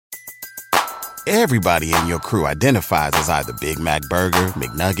Everybody in your crew identifies as either Big Mac Burger,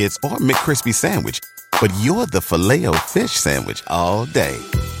 McNuggets, or McCrispy Sandwich. But you're the Filet-O-Fish Sandwich all day.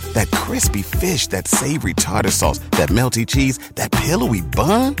 That crispy fish, that savory tartar sauce, that melty cheese, that pillowy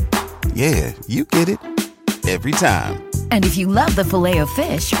bun. Yeah, you get it. Every time. And if you love the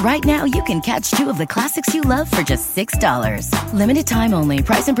Filet-O-Fish, right now you can catch two of the classics you love for just $6. Limited time only.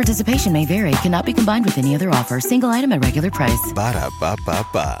 Price and participation may vary. Cannot be combined with any other offer. Single item at regular price.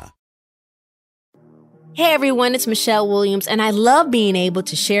 Ba-da-ba-ba-ba. Hey everyone, it's Michelle Williams, and I love being able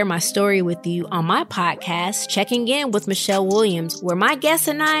to share my story with you on my podcast, Checking In with Michelle Williams, where my guests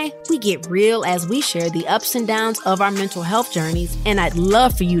and we get real as we share the ups and downs of our mental health journeys, and I'd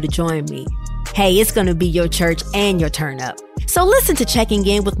love for you to join me. Hey, it's going to be your church and your turn up. So listen to Checking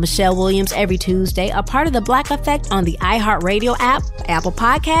In with Michelle Williams every Tuesday, a part of the Black Effect on the iHeartRadio app, Apple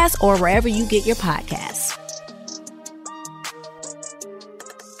Podcasts, or wherever you get your podcasts.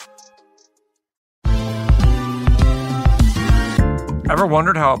 Ever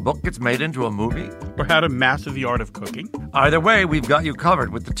wondered how a book gets made into a movie? Or how to master the art of cooking? Either way, we've got you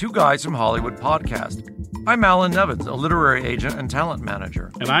covered with the Two Guys from Hollywood podcast. I'm Alan Nevins, a literary agent and talent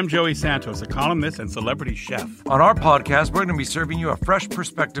manager. And I'm Joey Santos, a columnist and celebrity chef. On our podcast, we're going to be serving you a fresh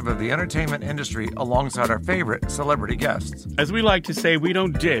perspective of the entertainment industry alongside our favorite celebrity guests. As we like to say, we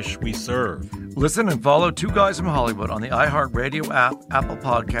don't dish, we serve. Listen and follow Two Guys from Hollywood on the iHeartRadio app, Apple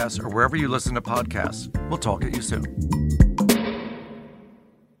Podcasts, or wherever you listen to podcasts. We'll talk at you soon.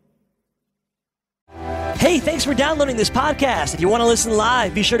 Hey, thanks for downloading this podcast. If you want to listen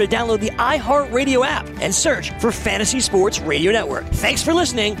live, be sure to download the iHeartRadio app and search for Fantasy Sports Radio Network. Thanks for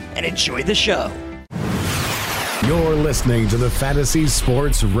listening and enjoy the show. You're listening to the Fantasy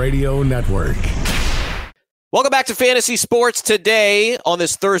Sports Radio Network. Welcome back to Fantasy Sports Today on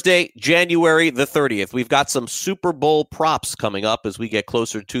this Thursday, January the 30th. We've got some Super Bowl props coming up as we get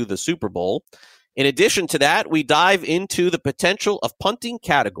closer to the Super Bowl. In addition to that, we dive into the potential of punting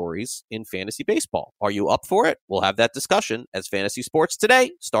categories in fantasy baseball. Are you up for it? We'll have that discussion as Fantasy Sports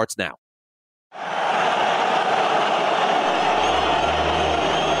Today starts now.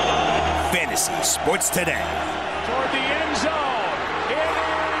 Fantasy Sports Today. Toward the end zone. It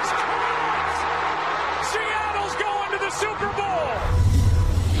is caught! Seattle's going to the Super Bowl.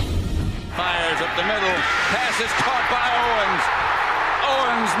 Fires up the middle. Pass is caught by Owens.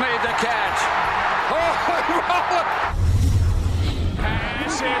 Owens made the catch.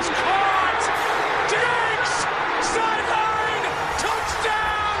 Pass is caught. Diggs! Sideline!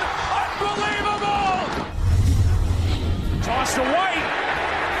 Touchdown! Unbelievable! Toss to White.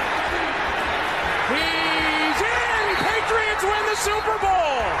 He's in! Patriots win the Super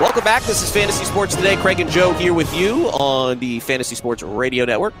Bowl! Welcome back. This is Fantasy Sports Today. Craig and Joe here with you on the Fantasy Sports Radio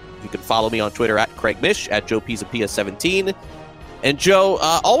Network. You can follow me on Twitter at Craig Mish, at Joe Pisa 17. And Joe,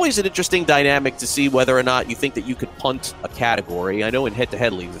 always an interesting dynamic to see whether or not you think that you could punt a category. I know in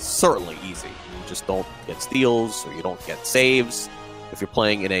head-to-head leagues, it's certainly easy. You just don't get steals or you don't get saves. If you're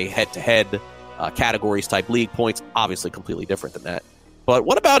playing in a head-to-head categories type league, points obviously completely different than that. But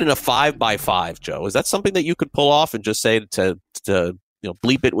what about in a 5x5, Joe? Is that something that you could pull off and just say to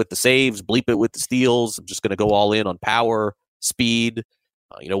bleep it with the saves, bleep it with the steals? I'm just going to go all in on power, speed.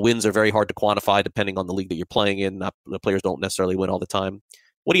 Wins are very hard to quantify depending on the league that you're playing in. The players don't necessarily win all the time.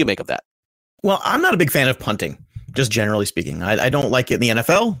 What do you make of that? Well, I'm not a big fan of punting, just generally speaking. I don't like it in the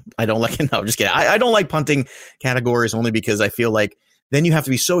NFL. I don't like it. No, just kidding. I don't like punting categories only because I feel like then you have to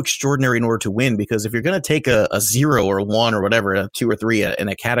be so extraordinary in order to win, because if you're going to take a 0 or a 1 or whatever, a 2 or 3 in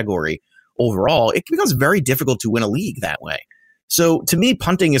a category overall, it becomes very difficult to win a league that way. So to me,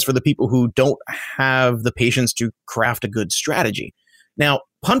 punting is for the people who don't have the patience to craft a good strategy. Now,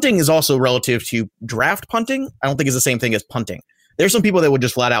 punting is also relative to draft punting. I don't think it's the same thing as punting. There's some people that would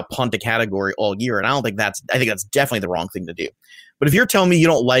just flat out punt a category all year, and I think that's definitely the wrong thing to do. But if you're telling me you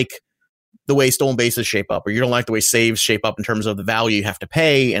don't like the way stolen bases shape up, or you don't like the way saves shape up in terms of the value you have to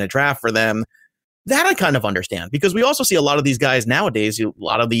pay in a draft for them, that I kind of understand, because we also see a lot of these guys nowadays, a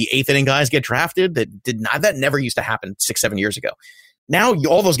lot of the 8th inning guys get drafted that never used to happen 6-7 years ago. Now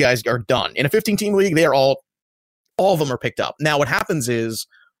all those guys are done. In a 15-team league, they are all of them are picked up. Now what happens is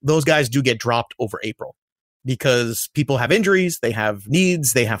those guys do get dropped over April because people have injuries, they have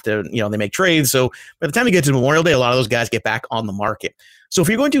needs, they have to, they make trades. So by the time you get to Memorial Day, a lot of those guys get back on the market. So if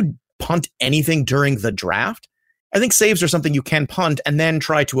you're going to punt anything during the draft, I think saves are something you can punt and then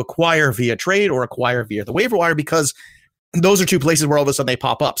try to acquire via trade or acquire via the waiver wire, because those are two places where all of a sudden they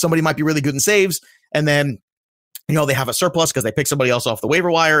pop up. Somebody might be really good in saves, and then they have a surplus because they pick somebody else off the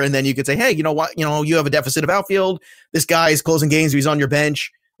waiver wire. And then you could say, hey, you know what? You have a deficit of outfield. This guy is closing games. He's on your bench.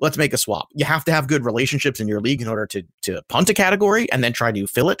 Let's make a swap. You have to have good relationships in your league in order to punt a category and then try to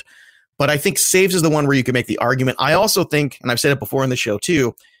fill it. But I think saves is the one where you can make the argument. I also think, and I've said it before in the show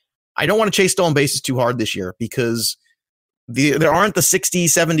too, I don't want to chase stolen bases too hard this year because there aren't the 60,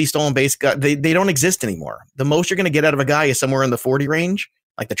 70 stolen base guys. They don't exist anymore. The most you're going to get out of a guy is somewhere in the 40 range,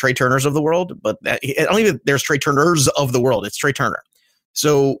 like the Trey Turners of the world. But I don't even, there's Trey Turners of the world. It's Trey Turner.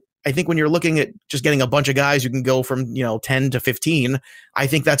 So I think when you're looking at just getting a bunch of guys who can go from 10 to 15, I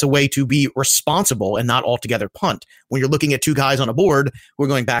think that's a way to be responsible and not altogether punt. When you're looking at two guys on a board who are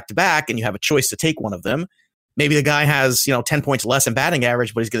going back to back and you have a choice to take one of them, maybe the guy has 10 points less in batting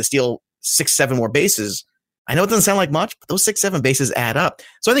average, but he's going to steal 6-7 more bases. I know it doesn't sound like much, but those 6-7 bases add up.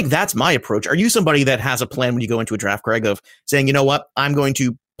 So I think that's my approach. Are you somebody that has a plan when you go into a draft, Craig, of saying, you know what, I'm going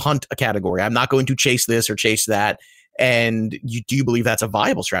to punt a category. I'm not going to chase this or chase that. And do you believe that's a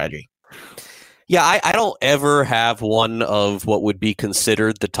viable strategy? Yeah, I don't ever have one of what would be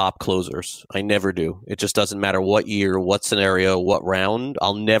considered the top closers. I never do. It just doesn't matter what year, what scenario, what round.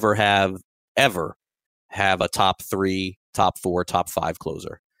 I'll never ever have a top 3, top 4, top 5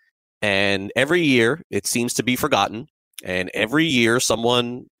 closer. And every year it seems to be forgotten. And every year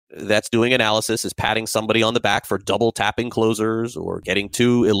someone that's doing analysis is patting somebody on the back for double tapping closers or getting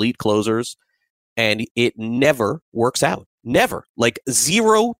 2 elite closers. And it never works out. Never. Like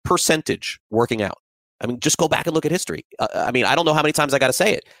 0% working out. I mean, just go back and look at history. I don't know how many times I got to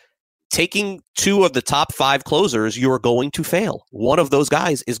say it. Taking 2 of the top 5 closers, you're going to fail. One of those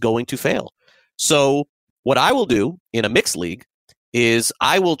guys is going to fail. So what I will do in a mixed league is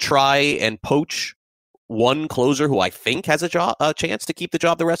I will try and poach one closer who I think has a chance to keep the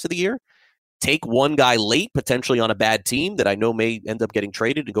job the rest of the year. Take one guy late, potentially on a bad team that I know may end up getting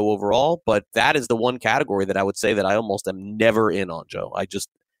traded and go overall. But that is the one category that I would say that I almost am never in on, Joe. I think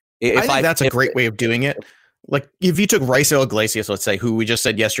that's a great way of doing it. Like if you took Raisel Iglesias, let's say, who we just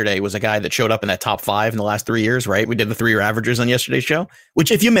said yesterday was a guy that showed up in that top 5 in the last 3 years, right? We did the 3-year averages on yesterday's show,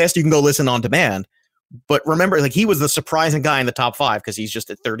 which if you missed, you can go listen on demand. But remember, like he was the surprising guy in the top 5 because he's just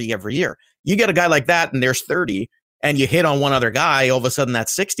at 30 every year. You get a guy like that and there's 30 and you hit on one other guy, all of a sudden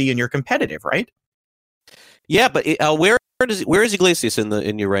that's 60 and you're competitive, right? Yeah, but where is Iglesias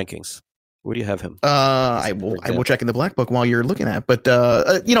in your rankings? Where do you have him? I will check in the black book while you're looking at it. But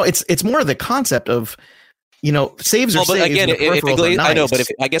it's more of the concept of saves are saves. Again, I know, but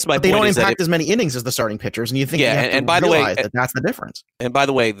I guess my point they don't is impact as many innings as the starting pitchers, and you think and by the way, that's the difference. And by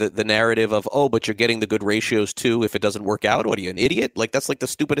the way, the narrative of but you're getting the good ratios too if it doesn't work out. What are you, an idiot? Like that's like the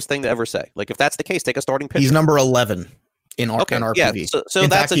stupidest thing to ever say. Like if that's the case, take a starting pitcher. He's number 11 in RPV. Yeah, so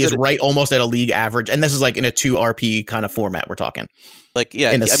in that's fact, he is right almost at a league average, and this is like in a 2 RP kind of format we're talking. Like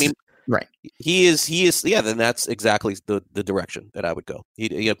right. He is. Yeah, then that's exactly the direction that I would go.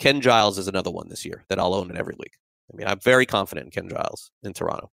 Ken Giles is another one this year that I'll own in every league. I mean, I'm very confident in Ken Giles in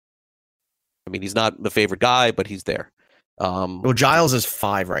Toronto. I mean, he's not the favorite guy, but he's there. Well, Giles is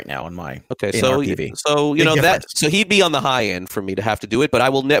 5 right now in my RPV. So so he'd be on the high end for me to have to do it. But I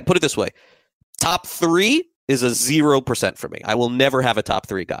will put it this way: top 3 is a 0% for me. I will never have a top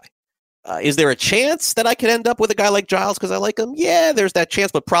 3 guy. Is there a chance that I could end up with a guy like Giles because I like him? Yeah, there's that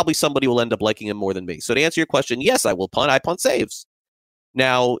chance, but probably somebody will end up liking him more than me. So to answer your question, yes, I will punt. I punt saves.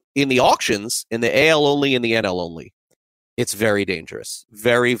 Now, in the auctions, in the AL only and the NL only, it's very dangerous.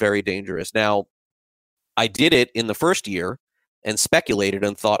 Very, very dangerous. Now, I did it in the first year and speculated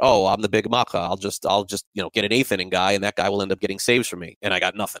and thought, I'm the big maca. I'll just get an 8th inning guy and that guy will end up getting saves for me. And I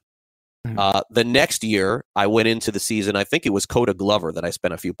got nothing. The next year, I went into the season. I think it was Coda Glover that I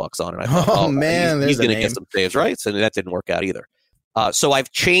spent a few bucks on, and I thought, he's going to get some saves, right? So that didn't work out either. So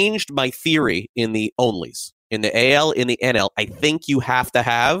I've changed my theory in the onlys, in the AL, in the NL. I think you have to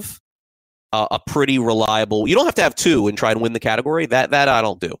have a pretty reliable. You don't have to have 2 and try and win the category. That I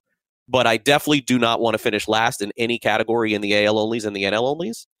don't do, but I definitely do not want to finish last in any category in the AL onlys and the NL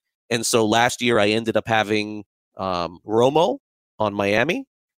onlys. And so last year I ended up having Romo on Miami.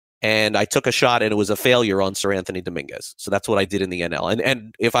 And I took a shot, and it was a failure on Sir Anthony Dominguez. So that's what I did in the NL.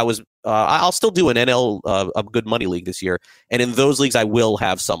 And if I was, I'll still do an NL, a good money league this year. And in those leagues, I will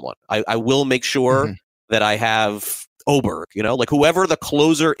have someone. I will make sure that I have Oberg. Like whoever the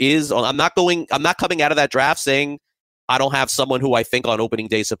closer is. I'm not coming out of that draft saying I don't have someone who I think on opening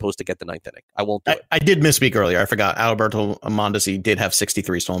day is supposed to get the 9th inning. I won't do it. I did misspeak earlier. I forgot. Alberto Mondesi did have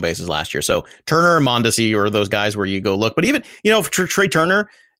 63 stolen bases last year. So Turner and Mondesi are those guys where you go look. But even for Trey Turner.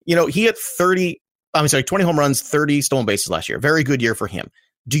 He had 20 home runs, 30 stolen bases last year. Very good year for him.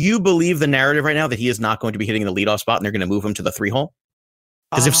 Do you believe the narrative right now that he is not going to be hitting the leadoff spot and they're going to move him to the 3 hole?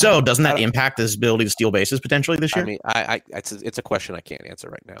 Because if so, doesn't that impact his ability to steal bases potentially this year? I mean, it's a question I can't answer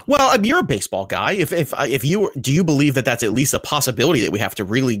right now. Well, you're a baseball guy. If you do, you believe that that's at least a possibility that we have to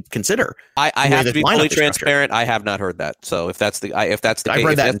really consider? I have to be fully transparent. I have not heard that. So if that's the I've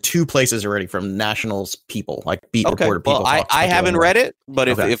read that in 2 places already from Nationals people, like beat reporter people. Well, I haven't read it, but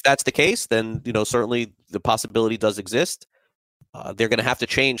if that's the case, then certainly the possibility does exist. They're going to have to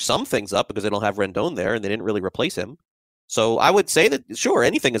change some things up because they don't have Rendon there, and they didn't really replace him. So I would say that, sure,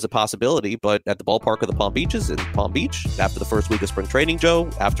 anything is a possibility, but at the ballpark of the Palm Beaches in Palm Beach, after the first week of spring training, Joe,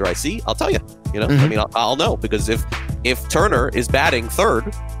 after I see, I'll tell you. I mean, I'll know, because if Turner is batting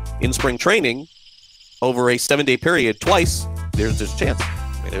third in spring training over a 7-day period twice, there's a chance.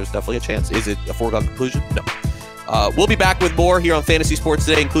 I mean, there's definitely a chance. Is it a foregone conclusion? No. We'll be back with more here on Fantasy Sports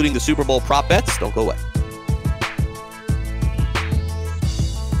Today, including the Super Bowl prop bets. Don't go away.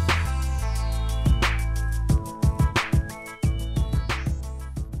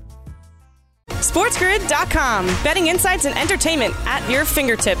 SportsGrid.com. Betting insights and entertainment at your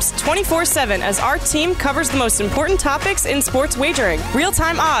fingertips 24/7 as our team covers the most important topics in sports wagering.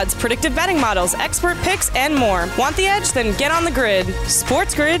 Real-time odds, predictive betting models, expert picks, and more. Want the edge? Then get on the grid.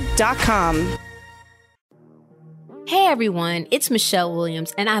 SportsGrid.com. Hey everyone, it's Michelle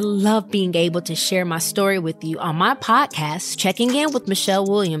Williams, and I love being able to share my story with you on my podcast, Checking In with Michelle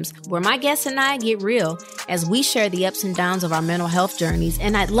Williams, where my guests and I get real as we share the ups and downs of our mental health journeys,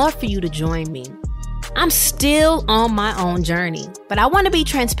 and I'd love for you to join me. I'm still on my own journey, but I want to be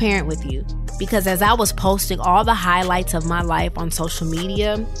transparent with you because as I was posting all the highlights of my life on social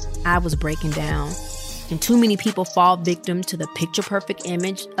media, I was breaking down. And too many people fall victim to the picture-perfect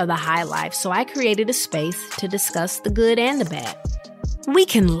image of the high life, so I created a space to discuss the good and the bad. We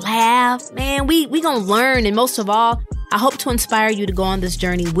can laugh, man, we gonna learn, and most of all, I hope to inspire you to go on this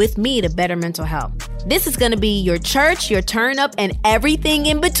journey with me to better mental health. This is gonna be your church, your turn-up, and everything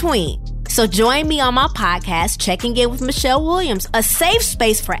in between. So join me on my podcast, Checking In with Michelle Williams, a safe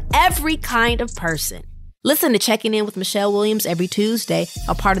space for every kind of person. Listen to Checking In with Michelle Williams every Tuesday,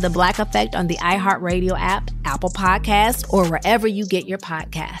 a part of the Black Effect on the iHeartRadio app, Apple Podcasts, or wherever you get your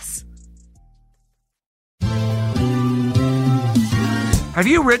podcasts. Have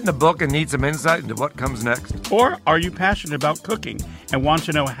you written a book and need some insight into what comes next? Or are you passionate about cooking and want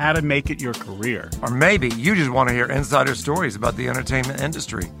to know how to make it your career? Or maybe you just want to hear insider stories about the entertainment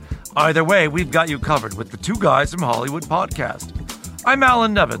industry. Either way, we've got you covered with the Two Guys from Hollywood podcast. I'm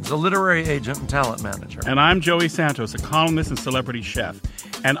Alan Nevins, a literary agent and talent manager. And I'm Joey Santos, a columnist and celebrity chef.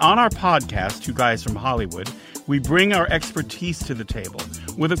 And on our podcast, Two Guys from Hollywood, we bring our expertise to the table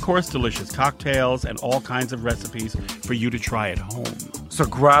with, of course, delicious cocktails and all kinds of recipes for you to try at home. So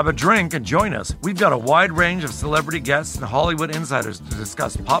grab a drink and join us. We've got a wide range of celebrity guests and Hollywood insiders to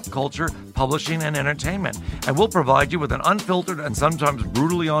discuss pop culture, publishing, and entertainment. And we'll provide you with an unfiltered and sometimes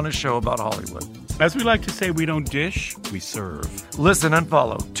brutally honest show about Hollywood. As we like to say, we don't dish, we serve. Listen and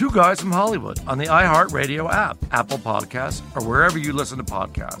follow Two Guys from Hollywood on the iHeartRadio app, Apple Podcasts, or wherever you listen to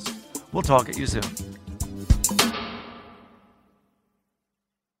podcasts. We'll talk at you soon.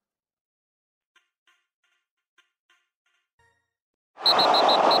 Well,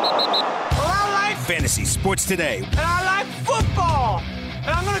 I like Fantasy Sports Today. And I like football. And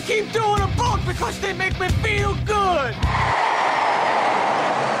I'm going to keep doing them both because they make me feel good.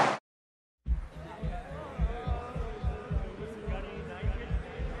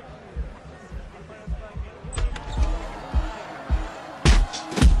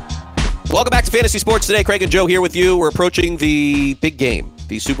 Welcome back to Fantasy Sports Today. Craig and Joe here with you. We're approaching the big game,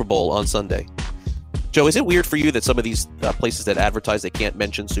 the Super Bowl on Sunday. Joe, is it weird for you that some of these places that advertise they can't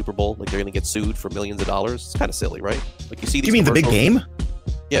mention Super Bowl, like they're going to get sued for millions of dollars? It's kind of silly, right? Like you see. Do you mean the big game?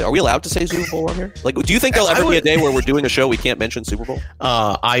 Yeah, are we allowed to say Super Bowl on here? Like, do you think there'll ever be a day where we're doing a show we can't mention Super Bowl?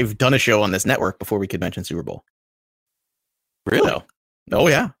 I've done a show on this network before we could mention Super Bowl. Really? Oh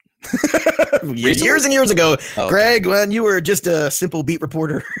yeah. Years and years ago, Greg, when you were just a simple beat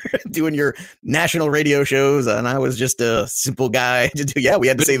reporter doing your national radio shows, and I was just a simple guy to do. Yeah, we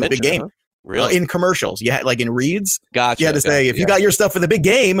had to say the big game. Huh? Really? In commercials, you had like in reads. Gotcha. You had to say if you got your stuff for the big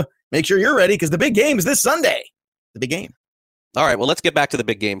game, make sure you're ready because the big game is this Sunday. The big game. All right. Well, let's get back to the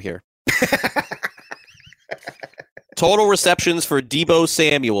big game here. Total receptions for Deebo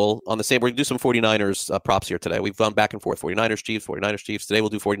Samuel on the same. We're going to do some 49ers props here today. We've gone back and forth. 49ers, Chiefs, 49ers, Chiefs. Today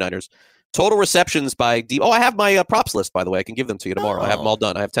we'll do 49ers. Total receptions by Deebo. Oh, I have my props list, by the way. I can give them to you tomorrow. I have them all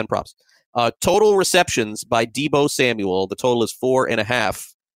done. I have 10 props. Total receptions by Deebo Samuel. The total is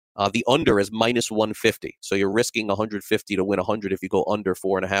 4.5. The under is minus 150. So you're risking 150 to win 100 if you go under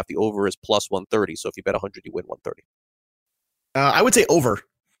 4.5. The over is plus 130. So if you bet 100, you win 130. I would say over.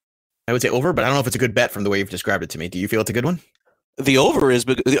 But I don't know if it's a good bet from the way you've described it to me. Do you feel it's a good one? The over is,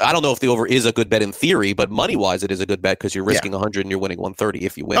 I don't know if the over is a good bet in theory, but money-wise, it is a good bet because you're risking 100 and you're winning 130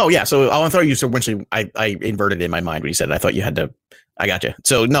 if you win. Oh, yeah. So I thought you said, I inverted in my mind when you said it. I thought you had to, I got you.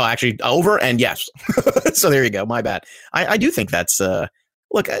 So no, actually over and yes. So there you go. My bad. I do think that's,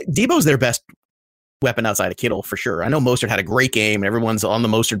 look, Debo's their best weapon outside of Kittle for sure. I know Mostert had a great game and everyone's on the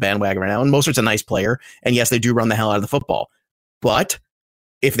Mostert bandwagon right now. And Mostert's a nice player. And yes, they do run the hell out of the football. But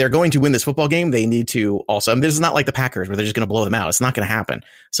if they're going to win this football game, they need to also, I mean, this is not like the Packers where they're just going to blow them out. It's not going to happen.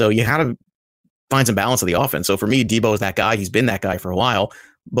 So you have to find some balance of the offense. So for me, Debo is that guy. He's been that guy for a while.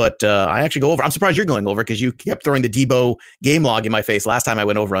 But I actually go over. I'm surprised you're going over because you kept throwing the Debo game log in my face last time I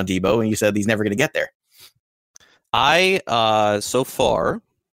went over on Debo, and you said he's never going to get there. So far,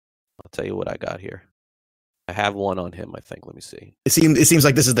 I'll tell you what I got here. I have one on him, I think. Let me see. It seems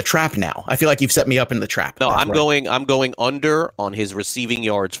like this is the trap now. I feel like you've set me up into the trap. No, I'm going under on his receiving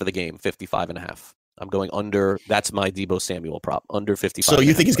yards for the game, 55.5. I'm going under. That's my Debo Samuel prop, under 55. So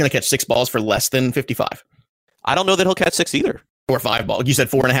you think he's going to catch 6 balls for less than 55? I don't know that he'll catch 6 either. Or 5 balls. You said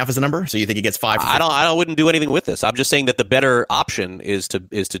 4.5 is the number, so you think he gets 5? I wouldn't do anything with this. I'm just saying that the better option is to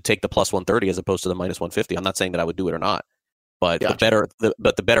take the plus 130 as opposed to the minus 150. I'm not saying that I would do it or not. But gotcha.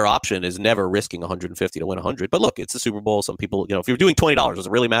 the better option is never risking 150 to win 100. But look, it's the Super Bowl. Some people, if you're doing $20, does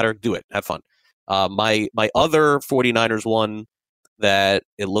it really matter? Do it. Have fun. My other 49ers one that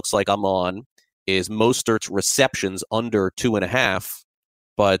it looks like I'm on is Mostert's receptions under 2.5,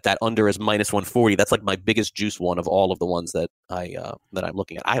 but that under is minus 140. That's like my biggest juice one of all of the ones that I'm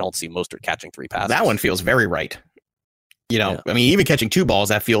looking at. I don't see Mostert catching 3 passes. That one feels very right. I mean, even catching 2 balls,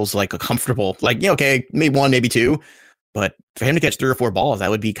 that feels like a comfortable, okay, maybe 1, maybe 2. But for him to catch 3 or 4 balls, that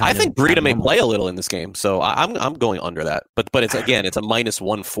would be I think Breida may play a little in this game, so I'm going under that. But it's a minus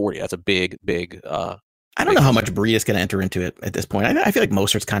 140. That's a big. I don't know how much Breida's going to enter into it at this point. I feel like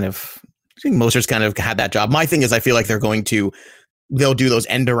Mostert's kind of had that job. My thing is, I feel like they'll do those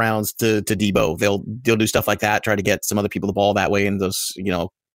end arounds to Debo. They'll do stuff like that, try to get some other people the ball that way in those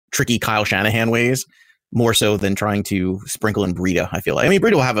tricky Kyle Shanahan ways, more so than trying to sprinkle in Breida. I feel like. I mean,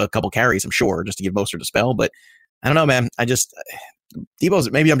 Breida will have a couple carries, I'm sure, just to give Mostert a spell, but. I don't know, man.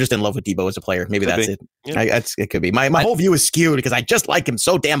 Maybe I'm just in love with Debo as a player. Maybe that's it. Yeah. It could be. My whole view is skewed because I just like him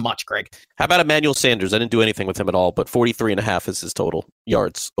so damn much, Craig. How about Emmanuel Sanders? I didn't do anything with him at all, but 43.5 is his total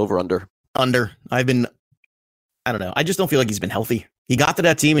yards. Over, under. Under. I don't know. I just don't feel like he's been healthy. He got to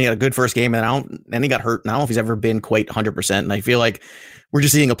that team and he had a good first game and he got hurt. And I don't know if he's ever been quite 100%. And I feel like we're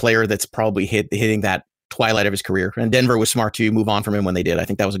just seeing a player that's probably hitting that twilight of his career, and Denver was smart to move on from him when they did. I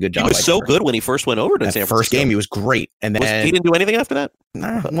think that was a good job. He was so good when he first went over to San Francisco. First game, he was great, and then he didn't do anything after that.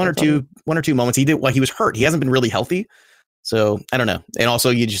 One or two moments he did. Well, he was hurt. He hasn't been really healthy, so I don't know. And also,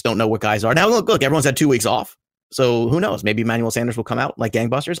 you just don't know what guys are. Now, look, everyone's had 2 weeks off, so who knows? Maybe Emmanuel Sanders will come out like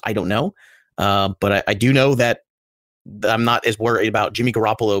gangbusters. I don't know, but I do know that I'm not as worried about Jimmy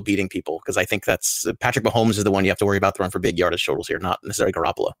Garoppolo beating people because I think that's Patrick Mahomes is the one you have to worry about throwing for big yardage totals here, not necessarily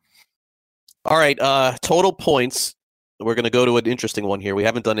Garoppolo. All right, total points. We're going to go to an interesting one here. We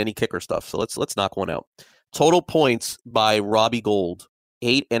haven't done any kicker stuff, so let's knock one out. Total points by Robbie Gould,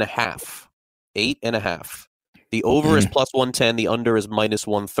 8.5. 8.5. The over is plus 110. The under is minus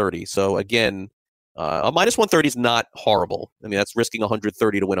 130. So again, a minus 130 is not horrible. I mean, that's risking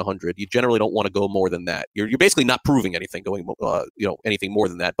 130 to win 100. You generally don't want to go more than that. You're basically not proving anything going, anything more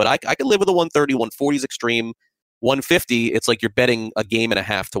than that. But I can live with a 130. 140 is extreme. 150, it's like you're betting a game and a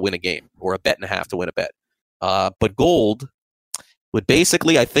half to win a game, or a bet and a half to win a bet. But Gould would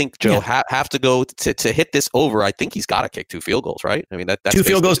basically, I think, Joe, have to go to hit this over. I think he's got to kick 2 field goals, right? I mean, that's 2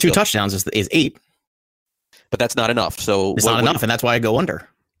 field goals, 2 touchdowns is 8. But that's not enough. So it's not enough, and that's why I go under.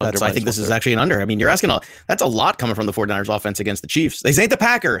 I think this is actually an under. I mean, you're asking that's a lot coming from the 49ers offense against the Chiefs. They ain't the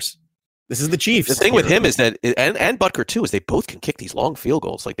Packers. This is the Chiefs. The thing with him is that, and Butker too, is they both can kick these long field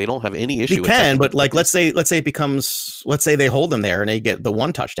goals. Like they don't have any issue. They can, but like let's say it becomes, let's say they hold them there and they get the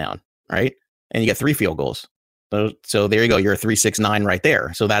 1 touchdown, right? And you get 3 field goals. So there you go. You're a 3-6-9 right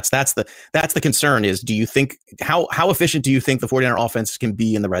there. So that's the concern is, do you think how efficient do you think the 49er offense can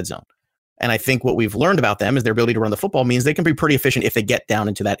be in the red zone? And I think what we've learned about them is their ability to run the football means they can be pretty efficient if they get down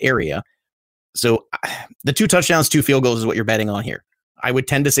into that area. So the 2 touchdowns, 2 field goals is what you're betting on here. I would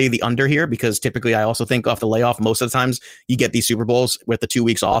tend to say the under here because typically I also think off the layoff, most of the times you get these Super Bowls with the 2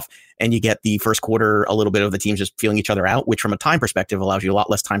 weeks off and you get the first quarter, a little bit of the teams just feeling each other out, which from a time perspective allows you a lot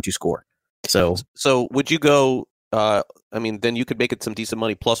less time to score. So would you go, then you could make it some decent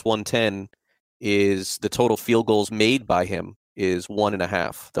money. Plus 110 is the total field goals made by him is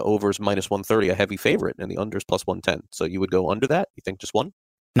 1.5. The over is minus 130, a heavy favorite, and the under is plus 110. So you would go under that? You think just 1?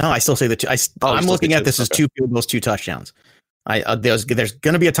 No, I still say I'm looking at this as 2 field goals, 2 touchdowns. There's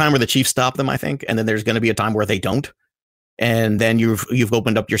going to be a time where the Chiefs stop them, I think, and then there's going to be a time where they don't. And then you've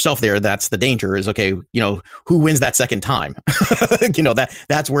opened up yourself there. That's the danger is, okay, who wins that second time?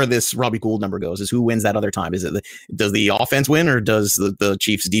 That's where this Robbie Gould number goes, is who wins that other time. Is it does the offense win or does the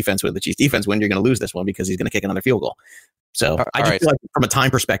Chiefs defense win? The Chiefs defense win, you're going to lose this one because he's going to kick another field goal. So I just feel like from a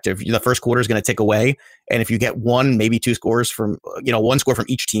time perspective, the first quarter is going to tick away. And if you get one, maybe two scores from, one score from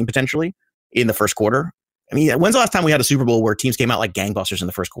each team potentially in the first quarter. I mean, when's the last time we had a Super Bowl where teams came out like gangbusters in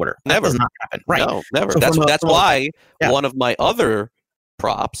the first quarter? Never. That does not happen. Right. No, never. So That's why one of my other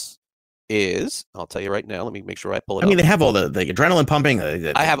props is, I'll tell you right now, let me make sure I pull it up. I mean, they have all the adrenaline pumping.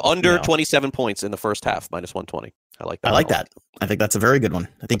 I have under 27 points in the first half, minus 120. I like that. I like that. I think that's a very good one.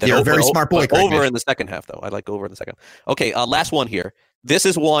 I think you're a very smart boy. Over in the second half, though. I like over in the second. Okay, last one here. This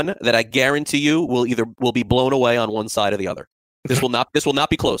is one that I guarantee you will be blown away on one side or the other. This will not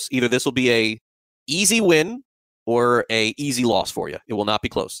be close. Either this will be a easy win or a easy loss for you. It will not be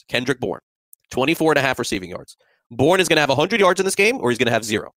close. Kendrick Bourne, 24.5 receiving yards. Bourne is going to have 100 yards in this game, or he's going to have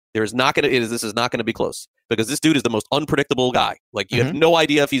 0. This is not going to be close because this dude is the most unpredictable guy. Like you have no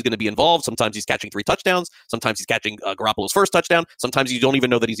idea if he's going to be involved. Sometimes he's catching 3 touchdowns. Sometimes he's catching Garoppolo's first touchdown. Sometimes you don't even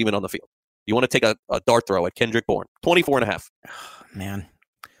know that he's even on the field. You want to take a dart throw at Kendrick Bourne, 24.5. Man,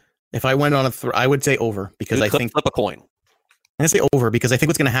 if I went on I would say over because I think flip a coin. I'm going to say over because I think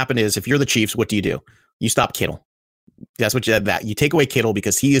what's going to happen is if you're the Chiefs, what do? You stop Kittle. That's what you take away Kittle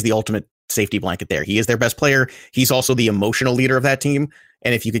because he is the ultimate safety blanket there. He is their best player. He's also the emotional leader of that team.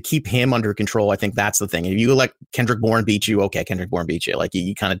 And if you could keep him under control, I think that's the thing. If you let Kendrick Bourne beat you, okay, Kendrick Bourne beat you. Like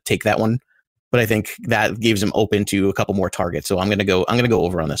you kind of take that one. But I think that gives him open to a couple more targets. So I'm going to go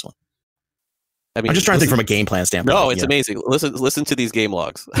over on this one. I mean, I'm just trying to think from a game plan standpoint. No, it's amazing. Listen to these game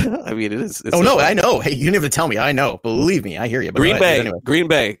logs. I mean, it is. No, I know. Hey, you didn't have to tell me. I know. Believe me, I hear you. But Green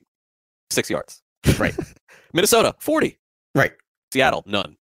Bay, 6 yards. Right. Minnesota, 40. Right. Seattle,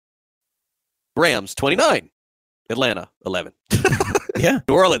 none. Rams, 29. Atlanta, 11. Yeah.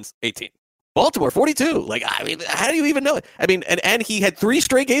 New Orleans, 18. Baltimore, 42. Like, I mean, how do you even know it? I mean, and he had 3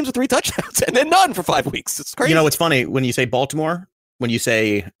 straight games with 3 touchdowns and then none for 5 weeks. It's crazy. It's funny when you say Baltimore, when you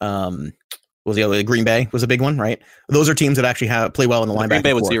say, was the other Green Bay was a big one, right? Those are teams that actually play well in the linebacker. Green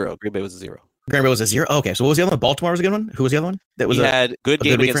Bay was 0. Green Bay was a 0. Green Bay was a 0. Okay, so what was the other one? Baltimore was a good one. Who was the other one? That was had good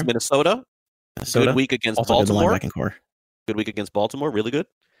game against Minnesota. Good week against also Baltimore. Good week against Baltimore. Really good.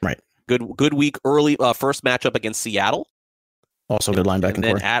 Right. Good week early. First matchup against Seattle. Also good linebacking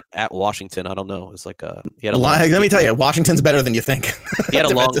core. At Washington, I don't know. It's like let me tell you, Washington's better than you think. He had a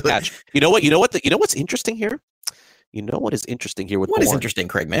long catch. You know what's interesting here? You know what is interesting here with what Bourne is interesting,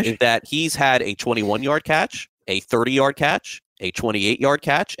 Craig Mish? Is that he's had a 21-yard catch, a 30-yard catch, a 28-yard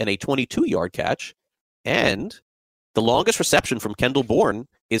catch, and a 22-yard catch, and the longest reception from Kendall Bourne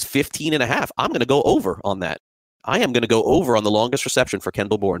is 15.5. I'm going to go over on that. I am going to go over on the longest reception for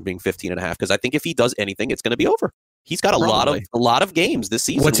Kendall Bourne being 15.5 because I think if he does anything, it's going to be over. He's got a lot of games this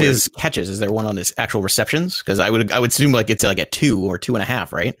season. What's his catches? Is there one on his actual receptions? Because I would assume like it's like a 2 or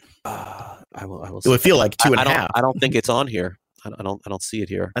 2.5, right? I will. It would feel like 2.5. I don't think it's on here. I don't see it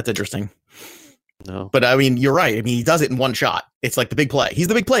here. That's interesting. No, but I mean, you're right. I mean, he does it in one shot. It's like the big play. He's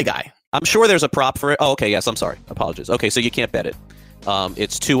the big play guy. I'm sure there's a prop for it. Oh, okay. Yes, I'm sorry. Apologies. Okay, so you can't bet it.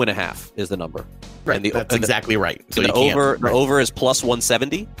 It's 2.5 is the number. Right. That's exactly right. So the over is plus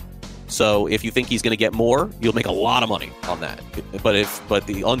 170. So if you think he's going to get more, you'll make a lot of money on that. But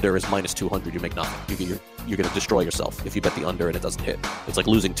the under is minus 200, you make nothing. You're going to destroy yourself if you bet the under and it doesn't hit. It's like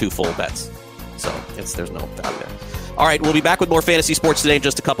losing 2 full bets. So there's no value there. All right, we'll be back with more fantasy sports today in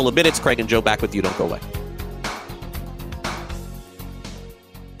just a couple of minutes. Craig and Joe back with you. Don't go away.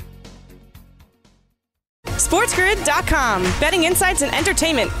 SportsGrid.com. Betting insights and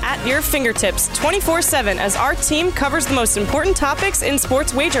entertainment at your fingertips 24/7 as our team covers the most important topics in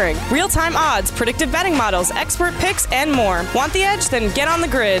sports wagering. Real-time odds, predictive betting models, expert picks, and more. Want the edge? Then get on the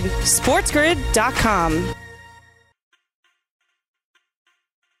grid. SportsGrid.com.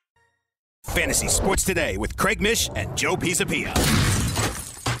 Fantasy Sports Today with Craig Mish and Joe Pisapia.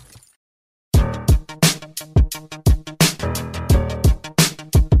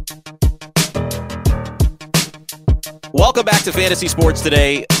 Welcome back to Fantasy Sports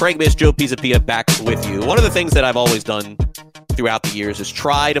Today. Craig Mish, Joe Pisapia back with you. One of the things that I've always done throughout the years is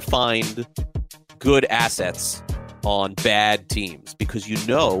try to find good assets on bad teams because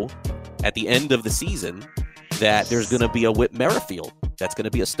at the end of the season that there's going to be a Whit Merrifield that's going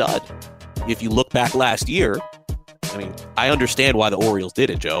to be a stud. If you look back last year, I mean, I understand why the Orioles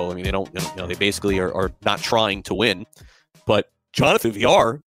did it, Joe. I mean, they basically are not trying to win, but Jonathan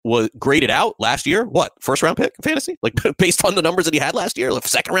VR was graded out last year. What, first round pick in fantasy? Like based on the numbers that he had last year, like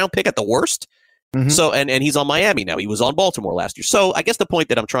second round pick at the worst. Mm-hmm. So, and he's on Miami now. He was on Baltimore last year. So I guess the point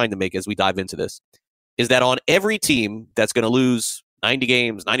that I'm trying to make as we dive into this is that on every team that's going to lose 90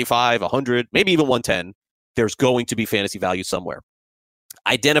 games, 95, 100, maybe even 110, there's going to be fantasy value somewhere.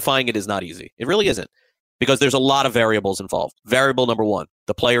 Identifying it is not easy. It really isn't, because there's a lot of variables involved. Variable number one,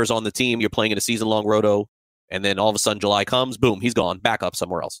 the players on the team. You're playing in a season-long roto, and then all of a sudden July comes, boom, he's gone, back up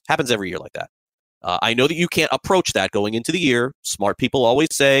somewhere else. Happens every year like that. I know that you can't approach that going into the year. Smart people always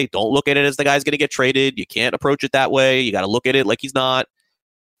say, don't look at it as the guy's going to get traded. You can't approach it that way. You got to look at it like he's not.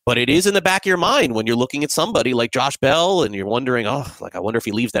 But it is in the back of your mind when you're looking at somebody like Josh Bell and you're wondering, I wonder if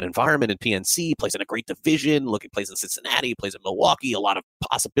he leaves that environment in PNC, plays in a great division, plays in Cincinnati, plays in Milwaukee, a lot of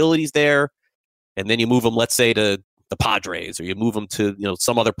possibilities there. And then you move him, let's say, to the Padres, or you move him to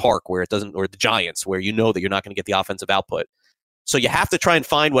some other park where it doesn't, or the Giants, where you know that you're not going to get the offensive output. So you have to try and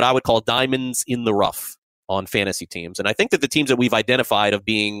find what I would call diamonds in the rough on fantasy teams. And I think that the teams that we've identified of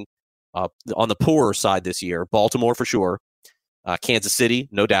being on the poorer side this year, Baltimore for sure, Kansas City,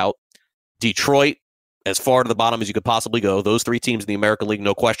 no doubt, Detroit, as far to the bottom as you could possibly go. Those three teams in the American League,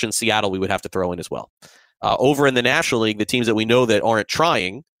 no question. Seattle, we would have to throw in as well. Over in the National League, the teams that we know that aren't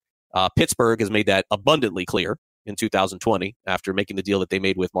trying, Pittsburgh has made that abundantly clear in 2020 after making the deal that they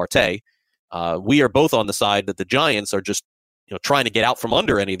made with Marte. We are both on the side that the Giants are just trying to get out from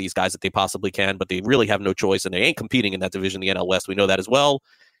under any of these guys that they possibly can, but they really have no choice, and they ain't competing in that division, the NL West. We know that as well.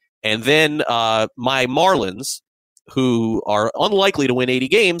 And then my Marlins, who are unlikely to win 80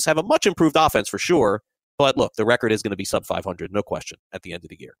 games, have a much improved offense for sure. But look, the record is going to be sub 500, no question, at the end of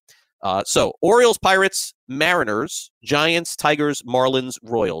the year. So Orioles, Pirates, Mariners, Giants, Tigers, Marlins,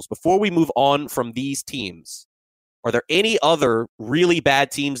 Royals. Before we move on from these teams, are there any other really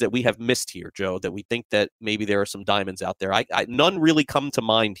bad teams that we have missed here, Joe, that we think that maybe there are some diamonds out there? None really come to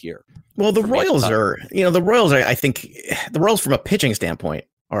mind here. Well, the Royals I think the Royals from a pitching standpoint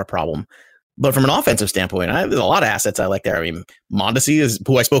are a problem. But from an offensive standpoint, there's a lot of assets I like there. I mean, Mondesi is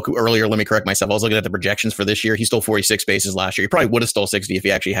who I spoke earlier. Let me correct myself. I was looking at the projections for this year. He stole 46 bases last year. He probably would have stole 60 if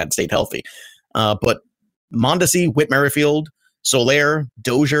he actually had stayed healthy. But Mondesi, Whit Merrifield, Soler,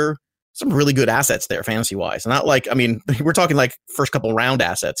 Dozier, some really good assets there fantasy-wise. Not like, we're talking like first couple round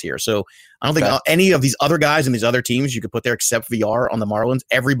assets here. So I don't think any of these other guys and these other teams you could put there except VR on the Marlins.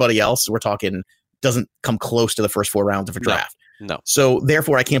 Everybody else, we're talking, doesn't come close to the first 4 rounds of a draft. No. So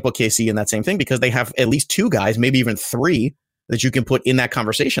therefore, I can't put KC in that same thing because they have at least 2 guys, maybe even 3, that you can put in that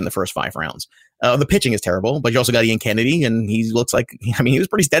conversation the first 5 rounds. The pitching is terrible, but you also got Ian Kennedy, and he looks like, he was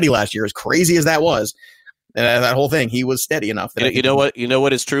pretty steady last year, as crazy as that was. That whole thing, he was steady enough. That you know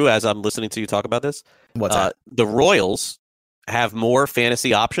what is true as I'm listening to you talk about this? What's that? The Royals have more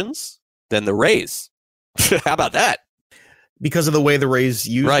fantasy options than the Rays. How about that? Because of the way the Rays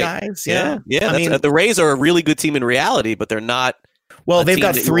use guys? Yeah. The Rays are a really good team in reality, but they're not. Well, they've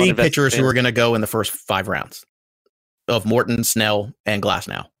got 3 pitchers who are going to go in the first 5 rounds of Morton, Snell, and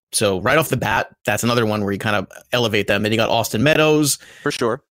Glasnow. So right off the bat, that's another one where you kind of elevate them. Then you got Austin Meadows. For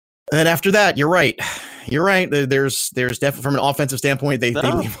sure. And after that, you're right. There's definitely, from an offensive standpoint, they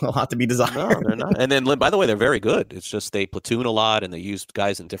leave a lot to be desired. No, they're not. And then, by the way, they're very good. It's just they platoon a lot and they use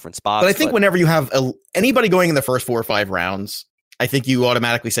guys in different spots. But I think whenever you have anybody going in the first 4 or 5 rounds, I think you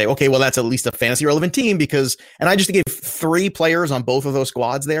automatically say, okay, well, that's at least a fantasy relevant team and I just gave 3 players on both of those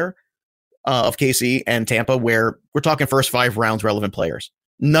squads there of KC and Tampa, where we're talking first 5 rounds relevant players.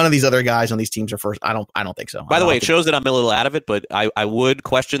 None of these other guys on these teams are first. I don't think so. By the way, it shows that I'm a little out of it, but I would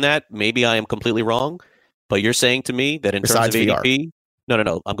question that. Maybe I am completely wrong, but you're saying to me that in terms of ADP,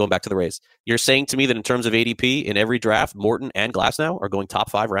 no, I'm going back to the Rays. You're saying to me that in terms of ADP in every draft, Morton and Glasnow are going top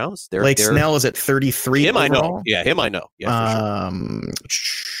 5 rounds. Blake Snell is at 33. Him overall. I know. Yeah, him I know. Yeah, for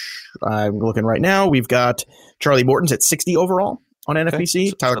sure. I'm looking right now. We've got Charlie Morton's at 60 overall on NFBC.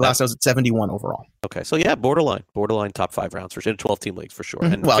 So Tyler Glasnow's at 71 overall. Okay, so yeah, borderline top 5 rounds for sure. In 12-team leagues for sure.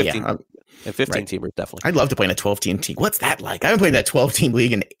 And 15 teamers definitely. I'd love to play in a 12-team team. What's that like? I haven't played in that 12-team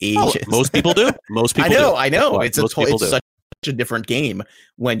league in ages. Most people do. I know. It's such a different game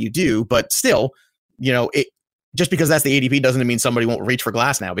when you do, but still, just because that's the ADP doesn't mean somebody won't reach for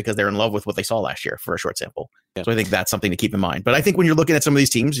Glasnow because they're in love with what they saw last year for a short sample. Yeah. So I think that's something to keep in mind. But I think when you're looking at some of these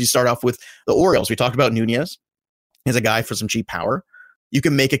teams, you start off with the Orioles. We talked about Nunez as a guy for some cheap power. You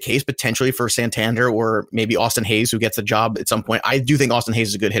can make a case potentially for Santander or maybe Austin Hayes, who gets a job at some point. I do think Austin Hayes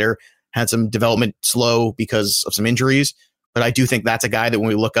is a good hitter, had some development slow because of some injuries, but I do think that's a guy that when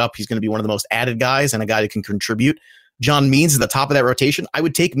we look up, he's going to be one of the most added guys and a guy that can contribute. John Means is the top of that rotation. I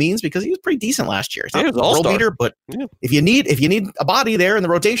would take Means because he was pretty decent last year. He's not a world beater, but if you need a body there in the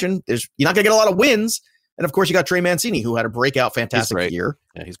rotation, you're not going to get a lot of wins. And of course, you got Trey Mancini, who had a breakout fantastic year.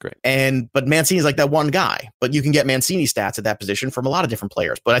 Yeah, he's great. But Mancini's like that one guy. But you can get Mancini stats at that position from a lot of different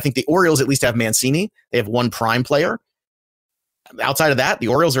players. But I think the Orioles at least have Mancini. They have one prime player. Outside of that, the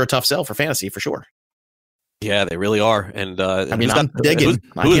Orioles are a tough sell for fantasy for sure. Yeah, they really are. And I mean, I'm digging.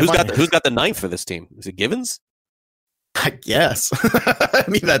 Who's got the ninth for this team? Is it Givens? I guess. I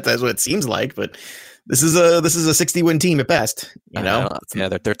mean, that's what it seems like, but this is a 60-win team at best. You know, yeah,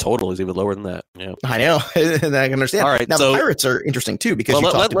 their total is even lower than that. Yeah, I know, and I can understand. All right, now so the Pirates are interesting too because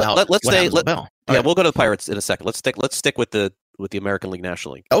you talked about. Let's stay. We'll go to the Pirates in a second. Let's stick with the American League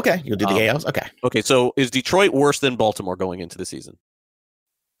National League. Okay, you'll do the ALs. Okay. So is Detroit worse than Baltimore going into the season?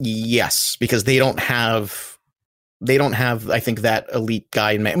 Yes, because they don't have. I think that elite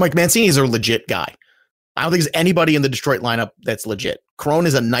guy. Mike Mancini's a legit guy. I don't think there's anybody in the Detroit lineup that's legit. Cron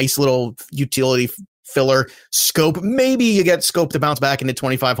is a nice little utility filler. Scope, maybe you get Scope to bounce back into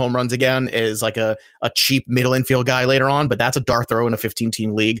 25 home runs again is like a cheap middle infield guy later on, but that's a dart throw in a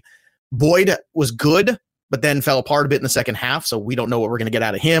 15-team league. Boyd was good, but then fell apart a bit in the second half, so we don't know what we're going to get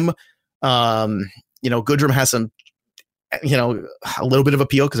out of him. Goodrum has some, a little bit of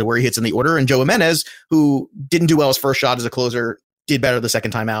appeal because of where he hits in the order. And Joe Jimenez, who didn't do well his first shot as a closer, did better the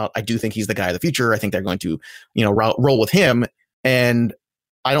second time out. I do think he's the guy of the future. I think they're going to, roll with him. And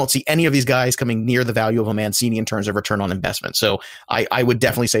I don't see any of these guys coming near the value of a Mancini in terms of return on investment. So I would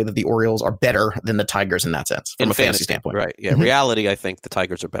definitely say that the Orioles are better than the Tigers in that sense, from a fantasy standpoint. Right. Yeah. Mm-hmm. Reality, I think the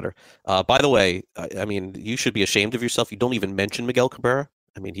Tigers are better. By the way, I mean, you should be ashamed of yourself. You don't even mention Miguel Cabrera.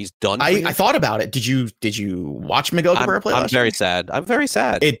 I mean, he's done. I thought about it. Did you watch Miguel Cabrera play? I'm very sad. I'm very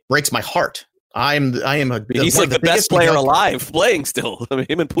sad. It breaks my heart. He's like the best player alive playing still. I mean,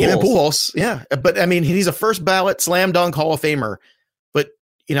 him and Pujols. Yeah. But I mean, he's a first ballot slam dunk Hall of Famer. But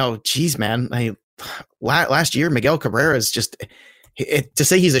geez, man, last year Miguel Cabrera is just to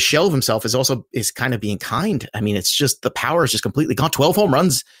say he's a shell of himself is kind of being kind. I mean, it's just the power is just completely gone. 12 home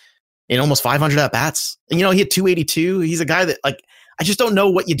runs in almost 500 at bats. And he had 282. He's a guy that I just don't know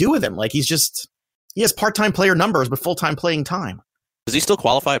what you do with him. Like he has part-time player numbers, but full-time playing time. Does he still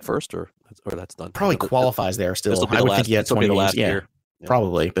qualify at first or that's done? Probably qualifies there still. I would think he had 20 games. Yeah,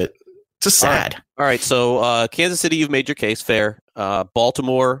 probably, but it's just sad. All right. So Kansas City, you've made your case. Fair.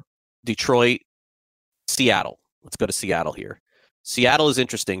 Baltimore, Detroit, Seattle. Let's go to Seattle here. Seattle is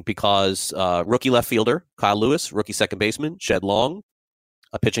interesting because rookie left fielder, Kyle Lewis, rookie second baseman, Shed Long,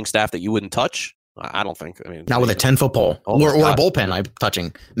 a pitching staff that you wouldn't touch. I don't think. I mean, not with a 10-foot pole or a bullpen. I'm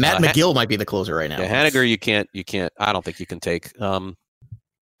touching. Matt McGill might be the closer right now. Yeah, Haniger, you can't. I don't think you can take.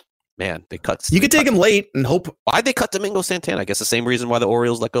 Man, they cut. You could take him late and hope. Why'd they cut Domingo Santana? I guess the same reason why the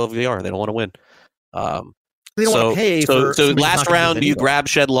Orioles let go of VR. They don't want to win. They don't want to pay. So last round, do you grab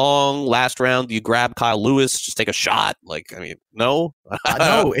Shed Long? Last round, do you grab Kyle Lewis? Just take a shot. No.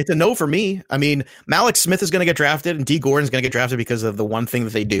 No, it's a no for me. I mean, Malik Smith is going to get drafted, and D. Gordon's going to get drafted because of the one thing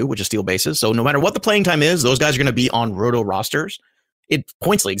that they do, which is steal bases. So no matter what the playing time is, those guys are going to be on roto rosters. In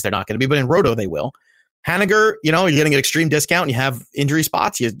points leagues, they're not going to be, but in roto, they will. Haniger, you're getting an extreme discount. And you have injury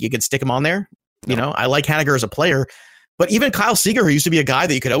spots. You can stick him on there. I like Haniger as a player. But even Kyle Seager, who used to be a guy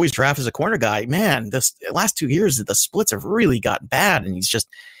that you could always draft as a corner guy, man, this last 2 years, the splits have really gotten bad, and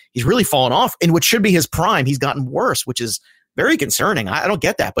he's really fallen off. In what should be his prime, he's gotten worse, which is very concerning. I don't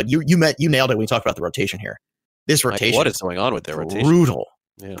get that, but you nailed it when you talked about the rotation here. This rotation, what is going on with their rotation? Brutal.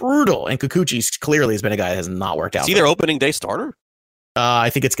 And Kikuchi clearly has been a guy that has not worked out. Is he their opening day starter? I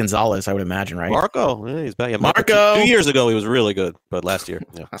think it's Gonzalez, I would imagine, right? Marco. Yeah, he's back. Yeah, Marco. 2 years ago, he was really good, but last year.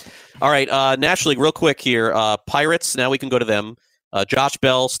 Yeah. All right. National League, real quick here. Pirates, now we can go to them. Josh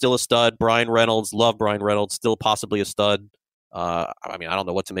Bell, still a stud. Brian Reynolds, love Brian Reynolds, still possibly a stud. I don't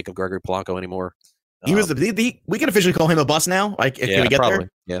know what to make of Gregory Polanco anymore. He was we can officially call him a bust now. Can we get probably.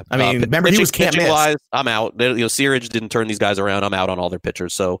 There? Yeah. I mean, remember he was can't miss. Wise, I'm out. Searage didn't turn these guys around. I'm out on all their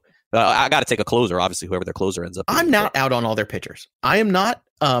pitchers. So I got to take a closer, obviously, whoever their closer ends up being. I'm not out on all their pitchers. I am not.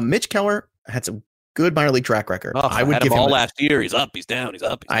 Mitch Keller had some good minor league track record. I would give him all last year. He's up, he's down, he's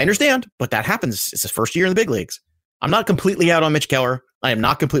up. I understand, but that happens. It's his first year in the big leagues. I'm not completely out on Mitch Keller. I am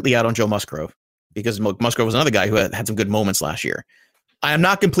not completely out on Joe Musgrove because Musgrove was another guy who had some good moments last year. I am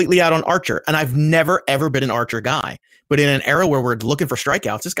not completely out on Archer, and I've never, ever been an Archer guy. But in an era where we're looking for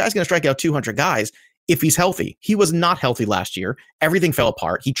strikeouts, this guy's going to strike out 200 guys if he's healthy. He was not healthy last year. Everything fell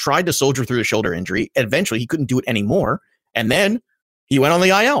apart. He tried to soldier through a shoulder injury. Eventually, he couldn't do it anymore. And then he went on the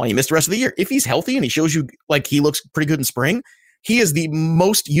IL, and he missed the rest of the year. If he's healthy and he shows you like he looks pretty good in spring, he is the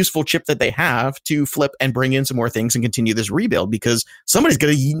most useful chip that they have to flip and bring in some more things and continue this rebuild, because somebody's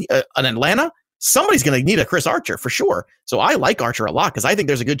going to an Atlanta. Somebody's going to need a Chris Archer for sure. So I like Archer a lot because I think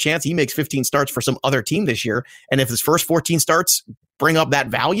there's a good chance he makes 15 starts for some other team this year. And if his first 14 starts bring up that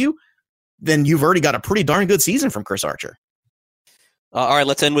value, then you've already got a pretty darn good season from Chris Archer. All right,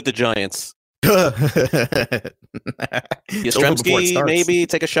 let's end with the Giants. Yastrzemski, maybe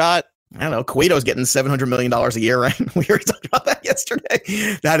take a shot. I don't know. Cueto's getting $700 million a year, right? We were talking about that yesterday.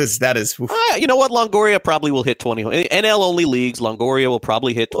 That is. You know what? Longoria probably will hit 20. NL only leagues, Longoria will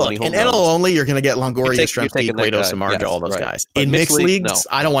probably hit 20 home runs. In NL only, you're going to get Longoria, Yastrzemski, Cueto, Samardzija, all those guys. But in mixed leagues,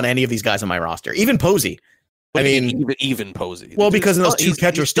 no. I don't want any of these guys on my roster. Even Posey. I mean, even Posey. Well, because in those two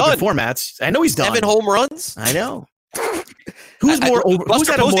catcher stupid formats, I know he's done. 7 home runs. I know. Who's had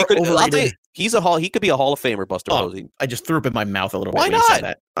a more overrated? He could be a Hall of Famer, Buster Posey. I just threw up in my mouth a little bit. Why when not? You said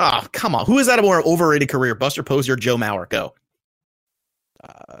that. Oh, come on. Who has had a more overrated career, Buster Posey or Joe Mauer? Go.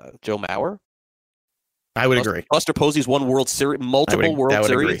 Joe Mauer. I would agree. Buster Posey's won World Series, multiple World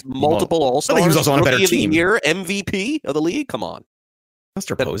Series, multiple All-Stars. I think he was also on a better team. Year MVP of the league. Come on,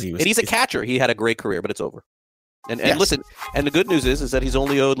 Buster Posey. And he's a catcher. He had a great career, but it's over. And listen, and the good news is that he's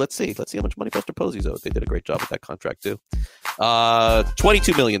only owed. Let's see how much money Buster Posey's owed. They did a great job with that contract too.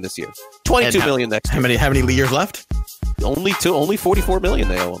 $22 million this year. $22 million next year. How many years left? Only $44 million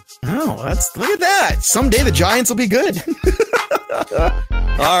they owe him. Oh, look at that. Someday the Giants will be good.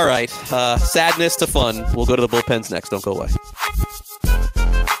 All right, sadness to fun. We'll go to the bullpens next. Don't go away.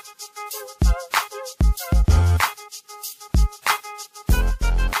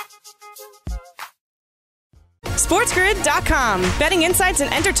 SportsGrid.com. Betting insights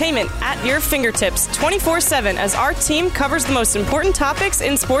and entertainment at your fingertips 24/7 as our team covers the most important topics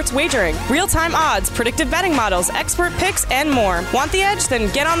in sports wagering. Real-time odds, predictive betting models, expert picks, and more. Want the edge?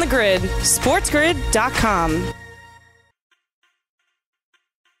 Then get on the grid. SportsGrid.com.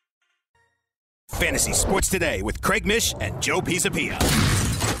 Fantasy Sports Today with Craig Mish and Joe Pisapia.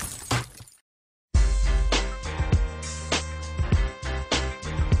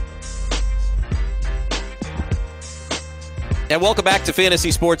 And welcome back to Fantasy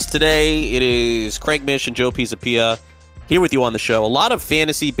Sports Today. It is Craig Mish and Joe Pisapia here with you on the show. A lot of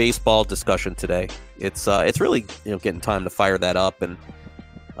fantasy baseball discussion today. It's really getting time to fire that up. And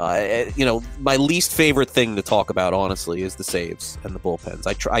my least favorite thing to talk about, honestly, is the saves and the bullpens.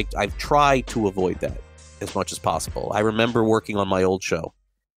 I've tried to avoid that as much as possible. I remember working on my old show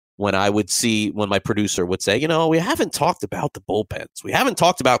when my producer would say, we haven't talked about the bullpens. We haven't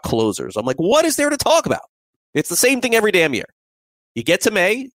talked about closers. I'm like, what is there to talk about? It's the same thing every damn year. You get to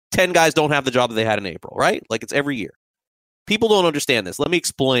May, 10 guys don't have the job that they had in April, right? Like it's every year. People don't understand this. Let me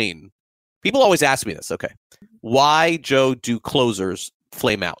explain. People always ask me this. Okay. Why, Joe, do closers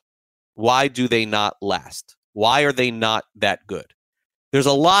flame out? Why do they not last? Why are they not that good? There's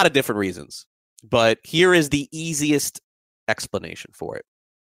a lot of different reasons, but here is the easiest explanation for it.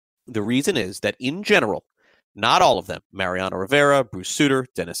 The reason is that in general, not all of them, Mariano Rivera, Bruce Sutter,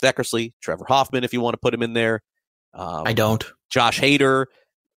 Dennis Eckersley, Trevor Hoffman, if you want to put him in there. I don't. Josh Hader.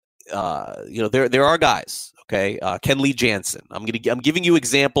 There are guys. Okay, Kenley Jansen. I'm giving you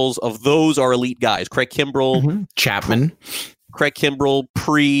examples of those are elite guys. Craig Kimbrell, Chapman. Craig Kimbrell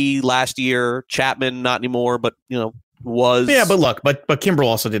last year. Chapman not anymore, but was. Yeah, but look, but Kimbrell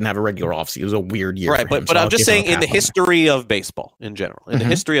also didn't have a regular offseason. It was a weird year, right? But I'm just saying, in the history of baseball, in general, the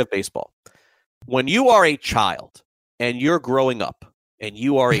history of baseball, when you are a child and you're growing up and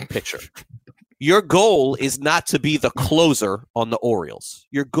you are a pitcher. Your goal is not to be the closer on the Orioles.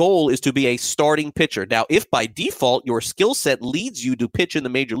 Your goal is to be a starting pitcher. Now, if by default your skill set leads you to pitch in the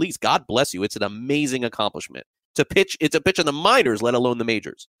major leagues, God bless you. It's an amazing accomplishment. It's a pitch in the minors, let alone the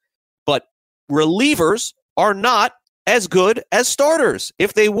majors. But relievers are not as good as starters.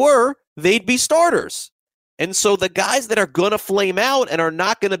 If they were, they'd be starters. And so the guys that are going to flame out and are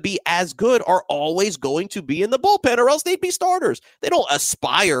not going to be as good are always going to be in the bullpen, or else they'd be starters. They don't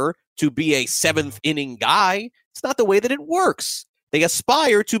aspire to be a seventh inning guy. It's not the way that it works. They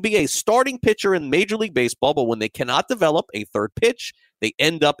aspire to be a starting pitcher in Major League Baseball, but when they cannot develop a third pitch, they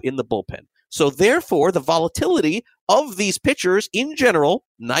end up in the bullpen. So therefore, the volatility of these pitchers in general,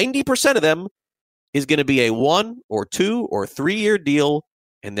 90% of them, is going to be a 1 or 2 or 3 year deal,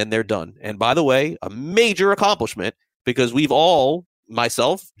 and then they're done. And by the way, a major accomplishment, because we've all,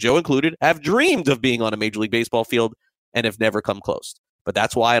 myself, Joe included, have dreamed of being on a Major League Baseball field and have never come close. But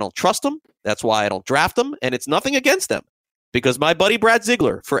that's why I don't trust them. That's why I don't draft them. And it's nothing against them. Because my buddy Brad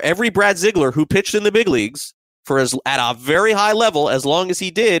Ziegler, for every Brad Ziegler who pitched in the big leagues at a very high level, as long as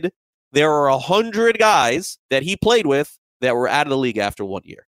he did, there are 100 guys that he played with that were out of the league after 1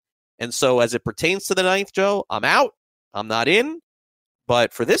 year. And so as it pertains to the ninth, Joe, I'm out. I'm not in.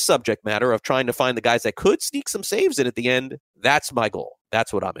 But for this subject matter of trying to find the guys that could sneak some saves in at the end, that's my goal.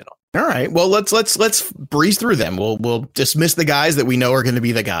 That's what I'm in on. All right. Well, let's breeze through them. We'll dismiss the guys that we know are going to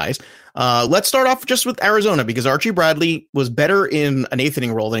be the guys. Let's start off just with Arizona, because Archie Bradley was better in an eighth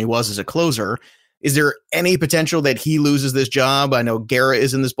inning role than he was as a closer. Is there any potential that he loses this job? I know Guerra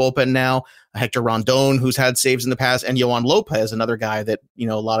is in this bullpen now. Hector Rondon, who's had saves in the past, and Yohan Lopez, another guy that, you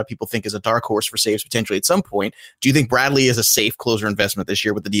know, a lot of people think is a dark horse for saves potentially at some point. Do you think Bradley is a safe closer investment this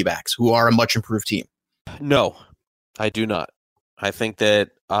year with the D-backs, who are a much improved team? No, I do not. I think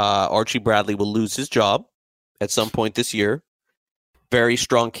that Archie Bradley will lose his job at some point this year. Very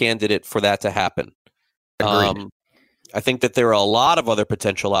strong candidate for that to happen. I think that there are a lot of other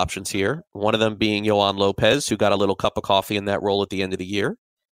potential options here. One of them being Yohan Lopez, who got a little cup of coffee in that role at the end of the year.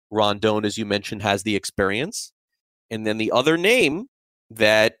 Rondon, as you mentioned, has the experience. And then the other name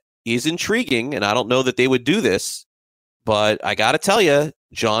that is intriguing, and I don't know that they would do this, but I got to tell you,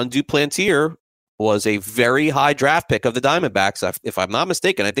 John Duplantier was a very high draft pick of the Diamondbacks. If I'm not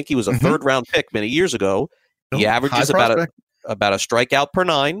mistaken, I think he was a third-round pick many years ago. He averages about a strikeout per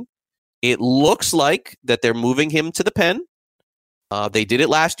 9. It looks like that they're moving him to the pen. They did it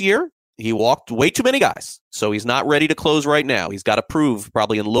last year. He walked way too many guys, so he's not ready to close right now. He's got to prove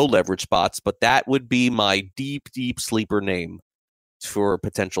probably in low leverage spots, but that would be my deep, deep sleeper name for a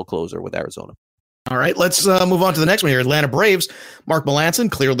potential closer with Arizona. All right, let's move on to the next one here. Atlanta Braves, Mark Melancon,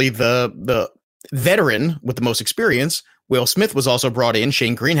 clearly the veteran with the most experience. Will Smith was also brought in.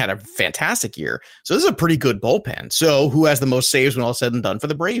 Shane Green had a fantastic year. So this is a pretty good bullpen. So who has the most saves when all said and done for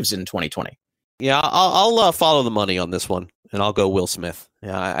the Braves in 2020? Yeah, I'll follow the money on this one, and I'll go Will Smith.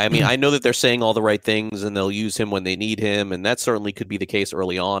 Yeah, I mean, I know that they're saying all the right things, and they'll use him when they need him, and that certainly could be the case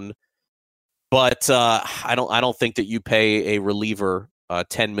early on. But I don't think that you pay a reliever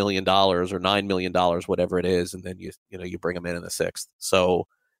 $10 million or $9 million, whatever it is, and then you bring him in the 6th. So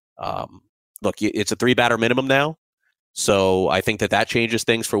look, it's a 3-batter minimum now. So I think that changes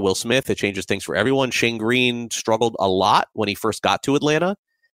things for Will Smith. It changes things for everyone. Shane Green struggled a lot when he first got to Atlanta.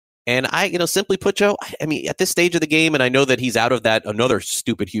 And simply put, Joe, I mean, at this stage of the game, and I know that he's out of that another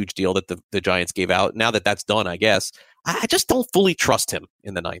stupid, huge deal that the Giants gave out. Now that that's done, I guess, I just don't fully trust him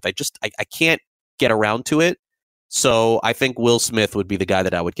in the 9th. I can't get around to it. So I think Will Smith would be the guy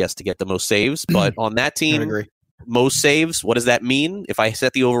that I would guess to get the most saves. But on that team, most saves, what does that mean? If I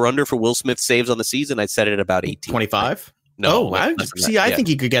set the over-under for Will Smith saves on the season, I'd set it at about 18. 25? No. I think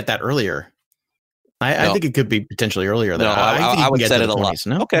he could get that earlier. I think it could be potentially earlier. No, I would set it a lot.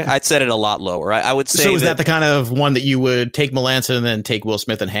 No? Okay, I'd set it a lot lower. I would say. So is that the kind of one that you would take Melancon and then take Will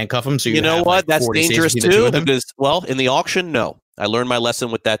Smith and handcuff him? So you know what? That's dangerous too. Because in the auction, no, I learned my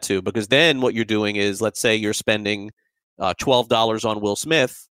lesson with that too. Because then what you're doing is, let's say you're spending $12 on Will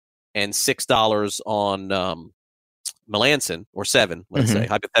Smith and $6 on Melancon, or $7, let's say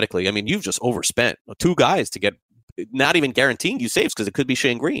hypothetically. I mean, you've just overspent 2 guys to get not even guaranteeing you saves, because it could be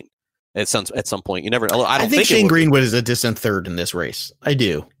Shane Green. At some point, you never. I think Shane Greenwood is a distant third in this race. I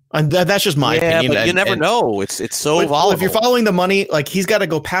do. That's just my opinion. But you never know. It's so volatile. If you're following the money, like, he's got to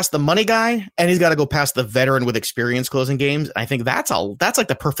go past the money guy, and he's got to go past the veteran with experience closing games. I think that's like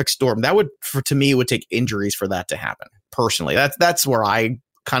the perfect storm. That would, to me, would take injuries for that to happen. Personally, that's where I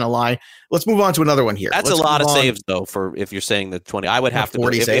kind of lie. Let's move on to another one here. That's a lot of saves, though. For if you're saying the 20, I would have to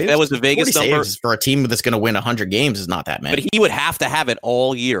 40 saves. If that was the Vegas number for a team that's going to win 100 games is not that many. But he would have to have it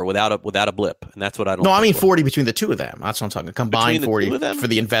all year without a blip, and that's what I don't. No, I mean 40 between the two of them. That's what I'm talking. Combined 40 for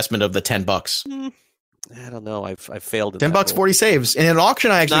the investment of the $10. I don't know. I've failed. $10, 40 saves in an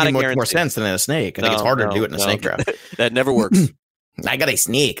auction. I actually make more sense than in a snake. I think it's harder to do it in a snake draft. That never works. I got a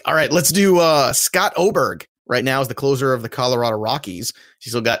snake. All right, let's do Scott Oberg. Right now is the closer of the Colorado Rockies.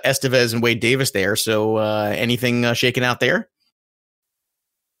 She's still got Estevez and Wade Davis there. So anything shaking out there?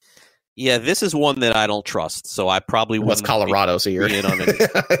 Yeah, this is one that I don't trust. So I probably wouldn't. What's Colorado? So you're in on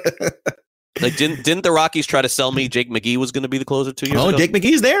it. Like, didn't the Rockies try to sell me Jake McGee was going to be the closer 2 years ago? Oh, Jake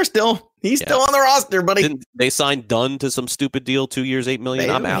McGee's there still. He's still on the roster, buddy. Didn't they signed Dunn to some stupid deal, 2 years, $8 million.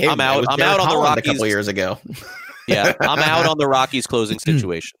 I'm out on the Rockies. A couple years ago. Yeah, I'm out on the Rockies closing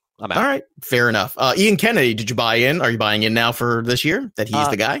situation. I'm out. All right, fair enough. Ian Kennedy, did you buy in? Are you buying in now for this year that he's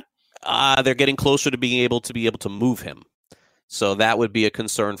the guy? They're getting closer to being able to move him. So that would be a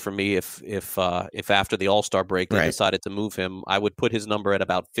concern for me if after the All-Star break they decided to move him. I would put his number at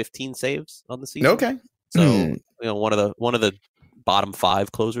about 15 saves on the season. Okay. So one of the bottom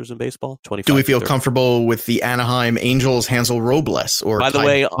 5 closers in baseball. 25. Do we feel comfortable with the Anaheim Angels, Hansel Robles, or by the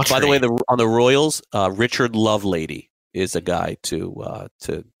way, on the Royals, Richard Lovelady is a guy to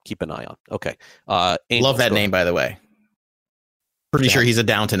keep an eye on. Okay. Love that name, by the way. Pretty sure he's a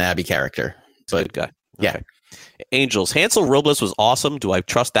Downton Abbey character. But good guy. Yeah. Okay. Angels. Hansel Robles was awesome. Do I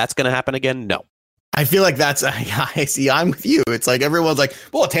trust that's going to happen again? No. I feel like that's, I see, I'm with you. It's like everyone's like,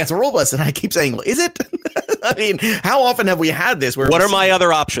 well, it's Hansel Robles. And I keep saying, well, is it? I mean, how often have we had this? What are my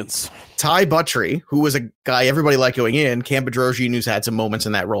other options? Ty Buttrey, who was a guy everybody liked going in. Cam Bedrosian, who's had some moments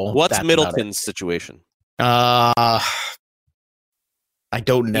in that role. What's Middleton's situation? I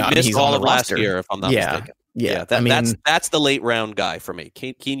don't know. He missed he's all on of the last roster. year, if I'm not mistaken. Yeah. That's the late round guy for me.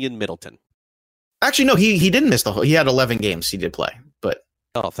 Kenyon Middleton. Actually, no, he didn't miss the whole. He had 11 games he did play, but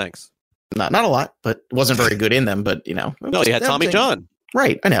thanks. Not a lot, but wasn't very good in them. But no, he had Tommy John.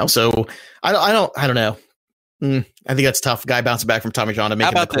 Right, I know. So I don't know. I think that's tough. Guy bouncing back from Tommy John to make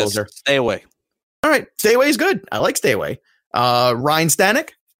him the closer. This? Stay away. All right, stay away is good. I like stay away. Ryan Stanek,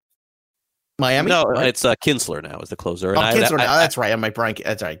 Miami. No, right? It's Kinsler now is the closer. Kinsler now. That's right. I'm Mike Brian.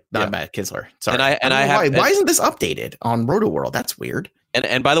 That's right. Not Matt Kinsler. Sorry. Why isn't this updated on Roto World? That's weird.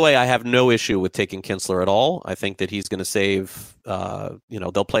 And by the way, I have no issue with taking Kinsler at all. I think that he's going to save.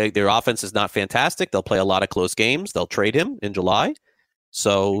 They'll play. Their offense is not fantastic. They'll play a lot of close games. They'll trade him in July.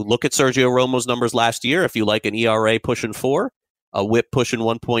 So look at Sergio Romo's numbers last year. If you like an ERA pushing 4, a WHIP pushing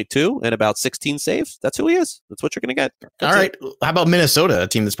 1.2, and about 16 saves, that's who he is. That's what you're going to get. All right. How about Minnesota, a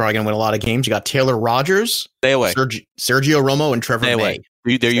team that's probably going to win a lot of games? You got Taylor Rogers. Stay away. Sergio Romo and Trevor May.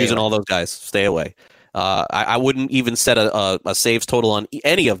 They're using all those guys. Stay away. I wouldn't even set a saves total on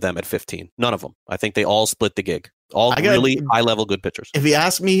any of them at 15. None of them. I think they all split the gig. All really high-level good pitchers. If you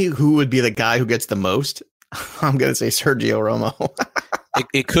ask me who would be the guy who gets the most, I'm going to say Sergio Romo.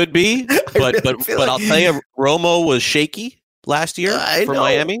 It could be, but I'll tell you, Romo was shaky last year for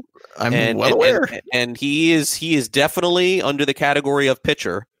Miami. I'm well aware. And he is definitely under the category of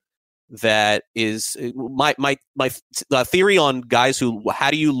pitcher that is my theory on guys who,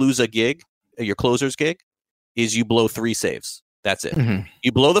 how do you lose a gig, your closer's gig, is you blow 3 saves. That's it. Mm-hmm.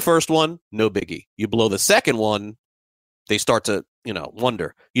 You blow the first one, no biggie. You blow the second one, they start to,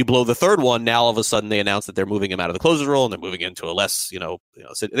 wonder. You blow the third one, now all of a sudden they announce that they're moving him out of the closer's role and they're moving into a less,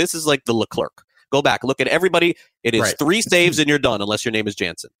 so this is like the Leclerc. Go back, look at everybody. It is 3 saves and you're done, unless your name is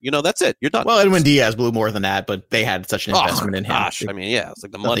Jansen. That's it. You're done. Well, Edwin Diaz blew more than that, but they had such an investment in him. Gosh, it's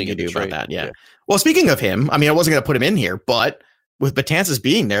like the money you do about that. Yeah. Well, speaking of him, I wasn't going to put him in here, but with Betances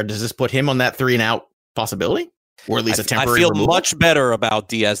being there, does this put him on that 3 and out possibility? Or at least a temporary I feel removal? much better about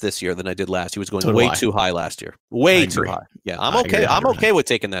Diaz this year than I did last. He was going way too high last year. Way too high. Yeah, I'm okay. I'm okay with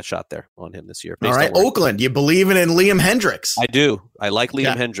taking that shot there on him this year. All right, Oakland, you believe in Liam Hendricks? I do. I like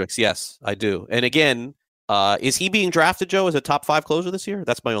Liam Hendricks. Yes, I do. And again, is he being drafted, Joe, as a top 5 closer this year?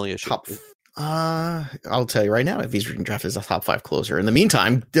 That's my only issue. I'll tell you right now, if he's being drafted as a top 5 closer. In the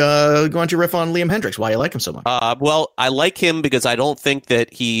meantime, why don't you riff on Liam Hendricks? Why you like him so much? Well, I like him because I don't think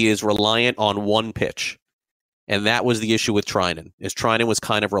that he is reliant on one pitch. And that was the issue with Treinen. Treinen was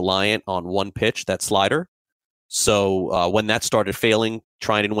kind of reliant on one pitch, that slider. So when that started failing,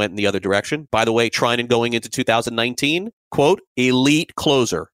 Treinen went in the other direction. By the way, Treinen going into 2019, quote, elite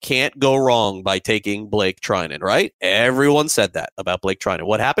closer. Can't go wrong by taking Blake Treinen, right? Everyone said that about Blake Treinen.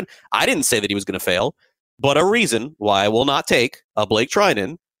 What happened? I didn't say that he was going to fail, but a reason why I will not take a Blake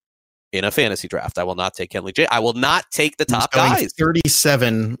Treinen in a fantasy draft. I will not take Kenley J. I will not take the top guys.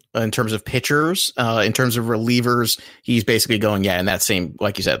 37 in terms of pitchers. In terms of relievers, he's basically going, in that same,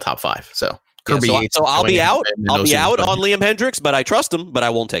 like you said, top 5. So Kirby Yates. So I'll be out. I'll be out on Liam Hendricks, but I trust him, but I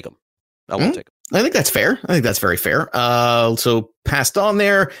won't take him. I won't take him. I think that's fair. I think that's very fair. So passed on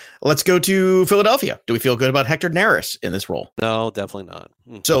there. Let's go to Philadelphia. Do we feel good about Hector Neris in this role? No, definitely not.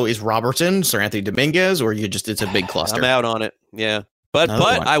 So is Robertson, Sir Anthony Dominguez, or it's a big cluster? I'm out on it. Yeah. But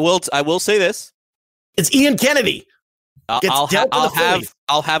I will say this. It's Ian Kennedy.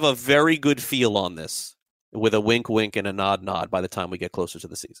 I'll have a very good feel on this with a wink and a nod by the time we get closer to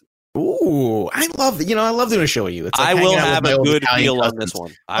the season. Ooh, I love doing a show with you. It's like I will have a good feel on this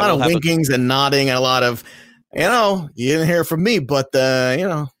one. A lot of winkings and nodding and a lot of, you didn't hear from me, but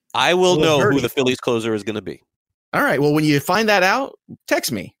I will know who the Phillies closer is going to be. All right. Well, when you find that out,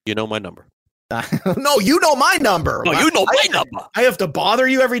 text me. You know my number. No, you know my number. No, you know my number. I have to bother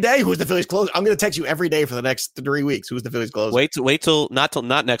you every day. Who's the Phillies closer? I'm going to text you every day for the next 3 weeks. Who's the Phillies closer? Wait till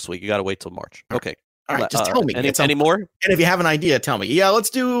not next week. You got to wait till March. Okay. All right, just tell me. Any more? And if you have an idea, tell me. Yeah, let's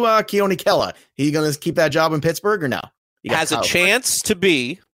do Keone Kela. He going to keep that job in Pittsburgh or no? Has a chance to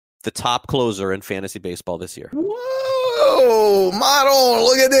be the top closer in fantasy baseball this year. Whoa, Model,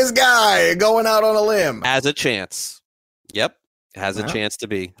 look at this guy going out on a limb. Has a chance. Yep. Has a chance to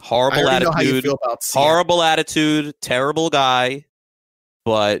be. Horrible attitude, terrible guy.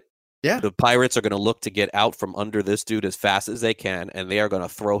 But the Pirates are going to look to get out from under this dude as fast as they can, and they are going to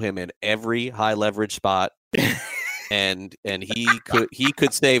throw him in every high leverage spot. and he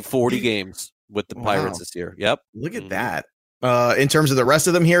could save 40 games with the Pirates this year. Yep. Look at that. In terms of the rest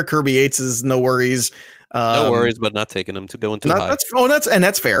of them here, Kirby Yates is no worries. No worries, but not taking him to go into high.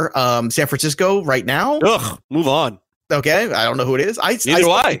 That's fair. San Francisco right now. Move on. Okay, I don't know who it is. Neither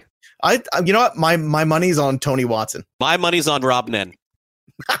do I. You know what? My money's on Tony Watson. My money's on Rob Nen.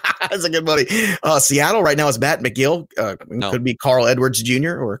 That's a good money. Seattle right now is Matt McGill. Could be Carl Edwards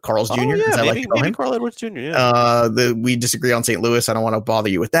Jr. or Carl's Jr. Yeah, maybe Carl Edwards Jr. Yeah. We disagree on St. Louis. I don't want to bother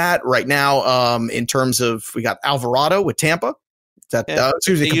you with that right now. In terms of, we got Alvarado with Tampa. Pagan,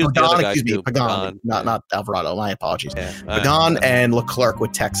 not Alvarado. My apologies. Pagan and Leclerc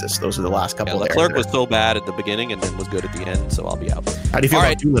with Texas. Those are the last couple. Leclerc was so bad at the beginning and then was good at the end, so I'll be out. How do you feel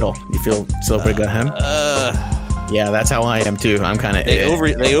about Doolittle? You feel so pretty good at him? Yeah, that's how I am too. I'm kind of they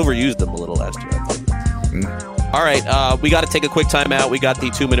overused them a little last year, I think. All right, we got to take a quick timeout. We got the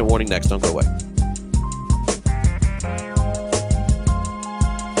 2-minute warning next. Don't go away.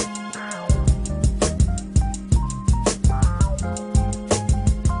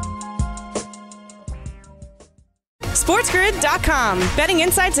 SportsGrid.com. Betting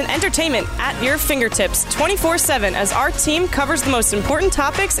insights and entertainment at your fingertips 24/7 as our team covers the most important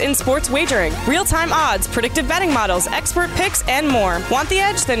topics in sports wagering. Real-time odds, predictive betting models, expert picks, and more. Want the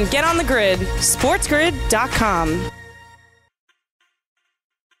edge? Then get on the grid. SportsGrid.com.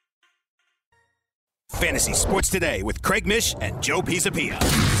 Fantasy Sports Today with Craig Mish and Joe Pisapia.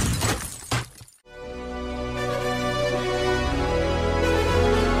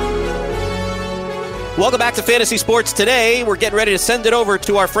 Welcome back to Fantasy Sports Today. We're getting ready to send it over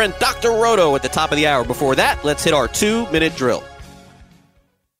to our friend Dr. Roto at the top of the hour. Before that, let's hit our 2-minute drill.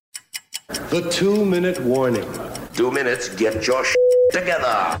 The 2-minute warning. 2 minutes, get your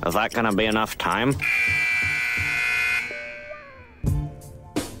together. Is that going to be enough time?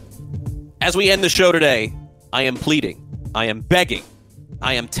 As we end the show today, I am pleading, I am begging,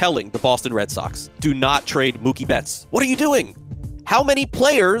 I am telling the Boston Red Sox, do not trade Mookie Betts. What are you doing? How many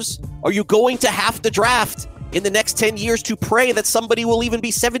players are you going to have to draft in the next 10 years to pray that somebody will even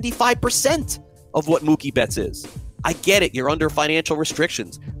be 75% of what Mookie Betts is? I get it. You're under financial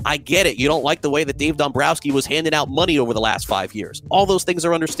restrictions. I get it. You don't like the way that Dave Dombrowski was handing out money over the last 5 years. All those things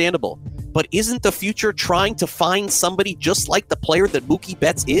are understandable. But isn't the future trying to find somebody just like the player that Mookie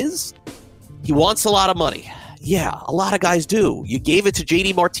Betts is? He wants a lot of money. Yeah, a lot of guys do. You gave it to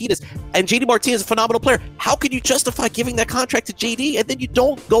J.D. Martinez, and J.D. Martinez is a phenomenal player. How can you justify giving that contract to J.D. and then you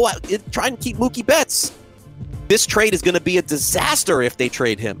don't go out and try and keep Mookie Betts? This trade is going to be a disaster if they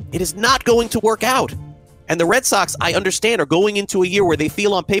trade him. It is not going to work out. And the Red Sox, I understand, are going into a year where they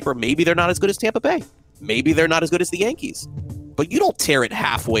feel on paper maybe they're not as good as Tampa Bay. Maybe they're not as good as the Yankees. But you don't tear it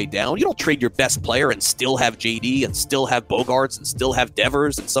halfway down. You don't trade your best player and still have J.D. and still have Bogarts and still have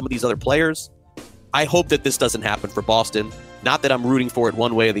Devers and some of these other players. I hope that this doesn't happen for Boston. Not that I'm rooting for it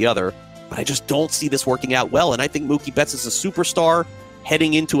one way or the other, but I just don't see this working out well. And I think Mookie Betts is a superstar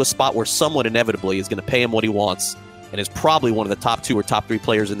heading into a spot where someone inevitably is going to pay him what he wants and is probably one of the top 2 or top 3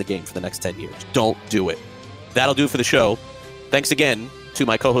 players in the game for the next 10 years. Don't do it. That'll do it for the show. Thanks again to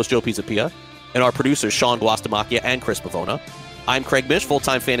my co-host Joe Pisapia and our producers Sean Guastamacchia and Chris Pavona. I'm Craig Mish.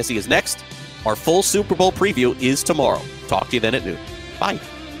 Full-Time Fantasy is next. Our full Super Bowl preview is tomorrow. Talk to you then at noon. Bye.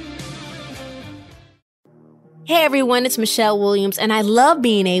 Hey everyone, it's Michelle Williams, and I love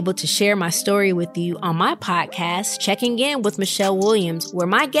being able to share my story with you on my podcast, Checking In with Michelle Williams, where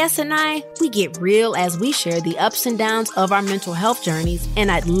my guests and I, we get real as we share the ups and downs of our mental health journeys, and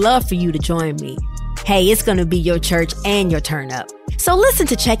I'd love for you to join me. Hey, it's going to be your church and your turn up. So listen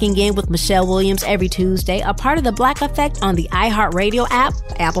to Checking In with Michelle Williams every Tuesday, a part of the Black Effect on the iHeartRadio app,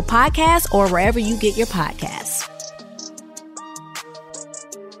 Apple Podcasts, or wherever you get your podcasts.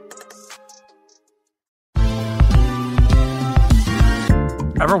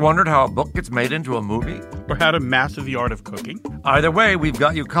 Ever wondered how a book gets made into a movie? Or how to master the art of cooking? Either way, we've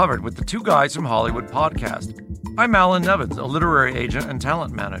got you covered with the Two Guys from Hollywood podcast. I'm Alan Nevins, a literary agent and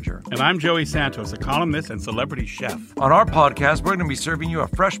talent manager. And I'm Joey Santos, a columnist and celebrity chef. On our podcast, we're going to be serving you a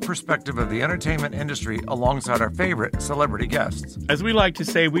fresh perspective of the entertainment industry alongside our favorite celebrity guests. As we like to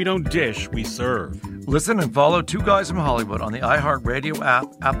say, we don't dish, we serve. Listen and follow Two Guys from Hollywood on the iHeartRadio app,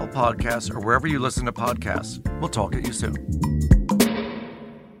 Apple Podcasts, or wherever you listen to podcasts. We'll talk at you soon.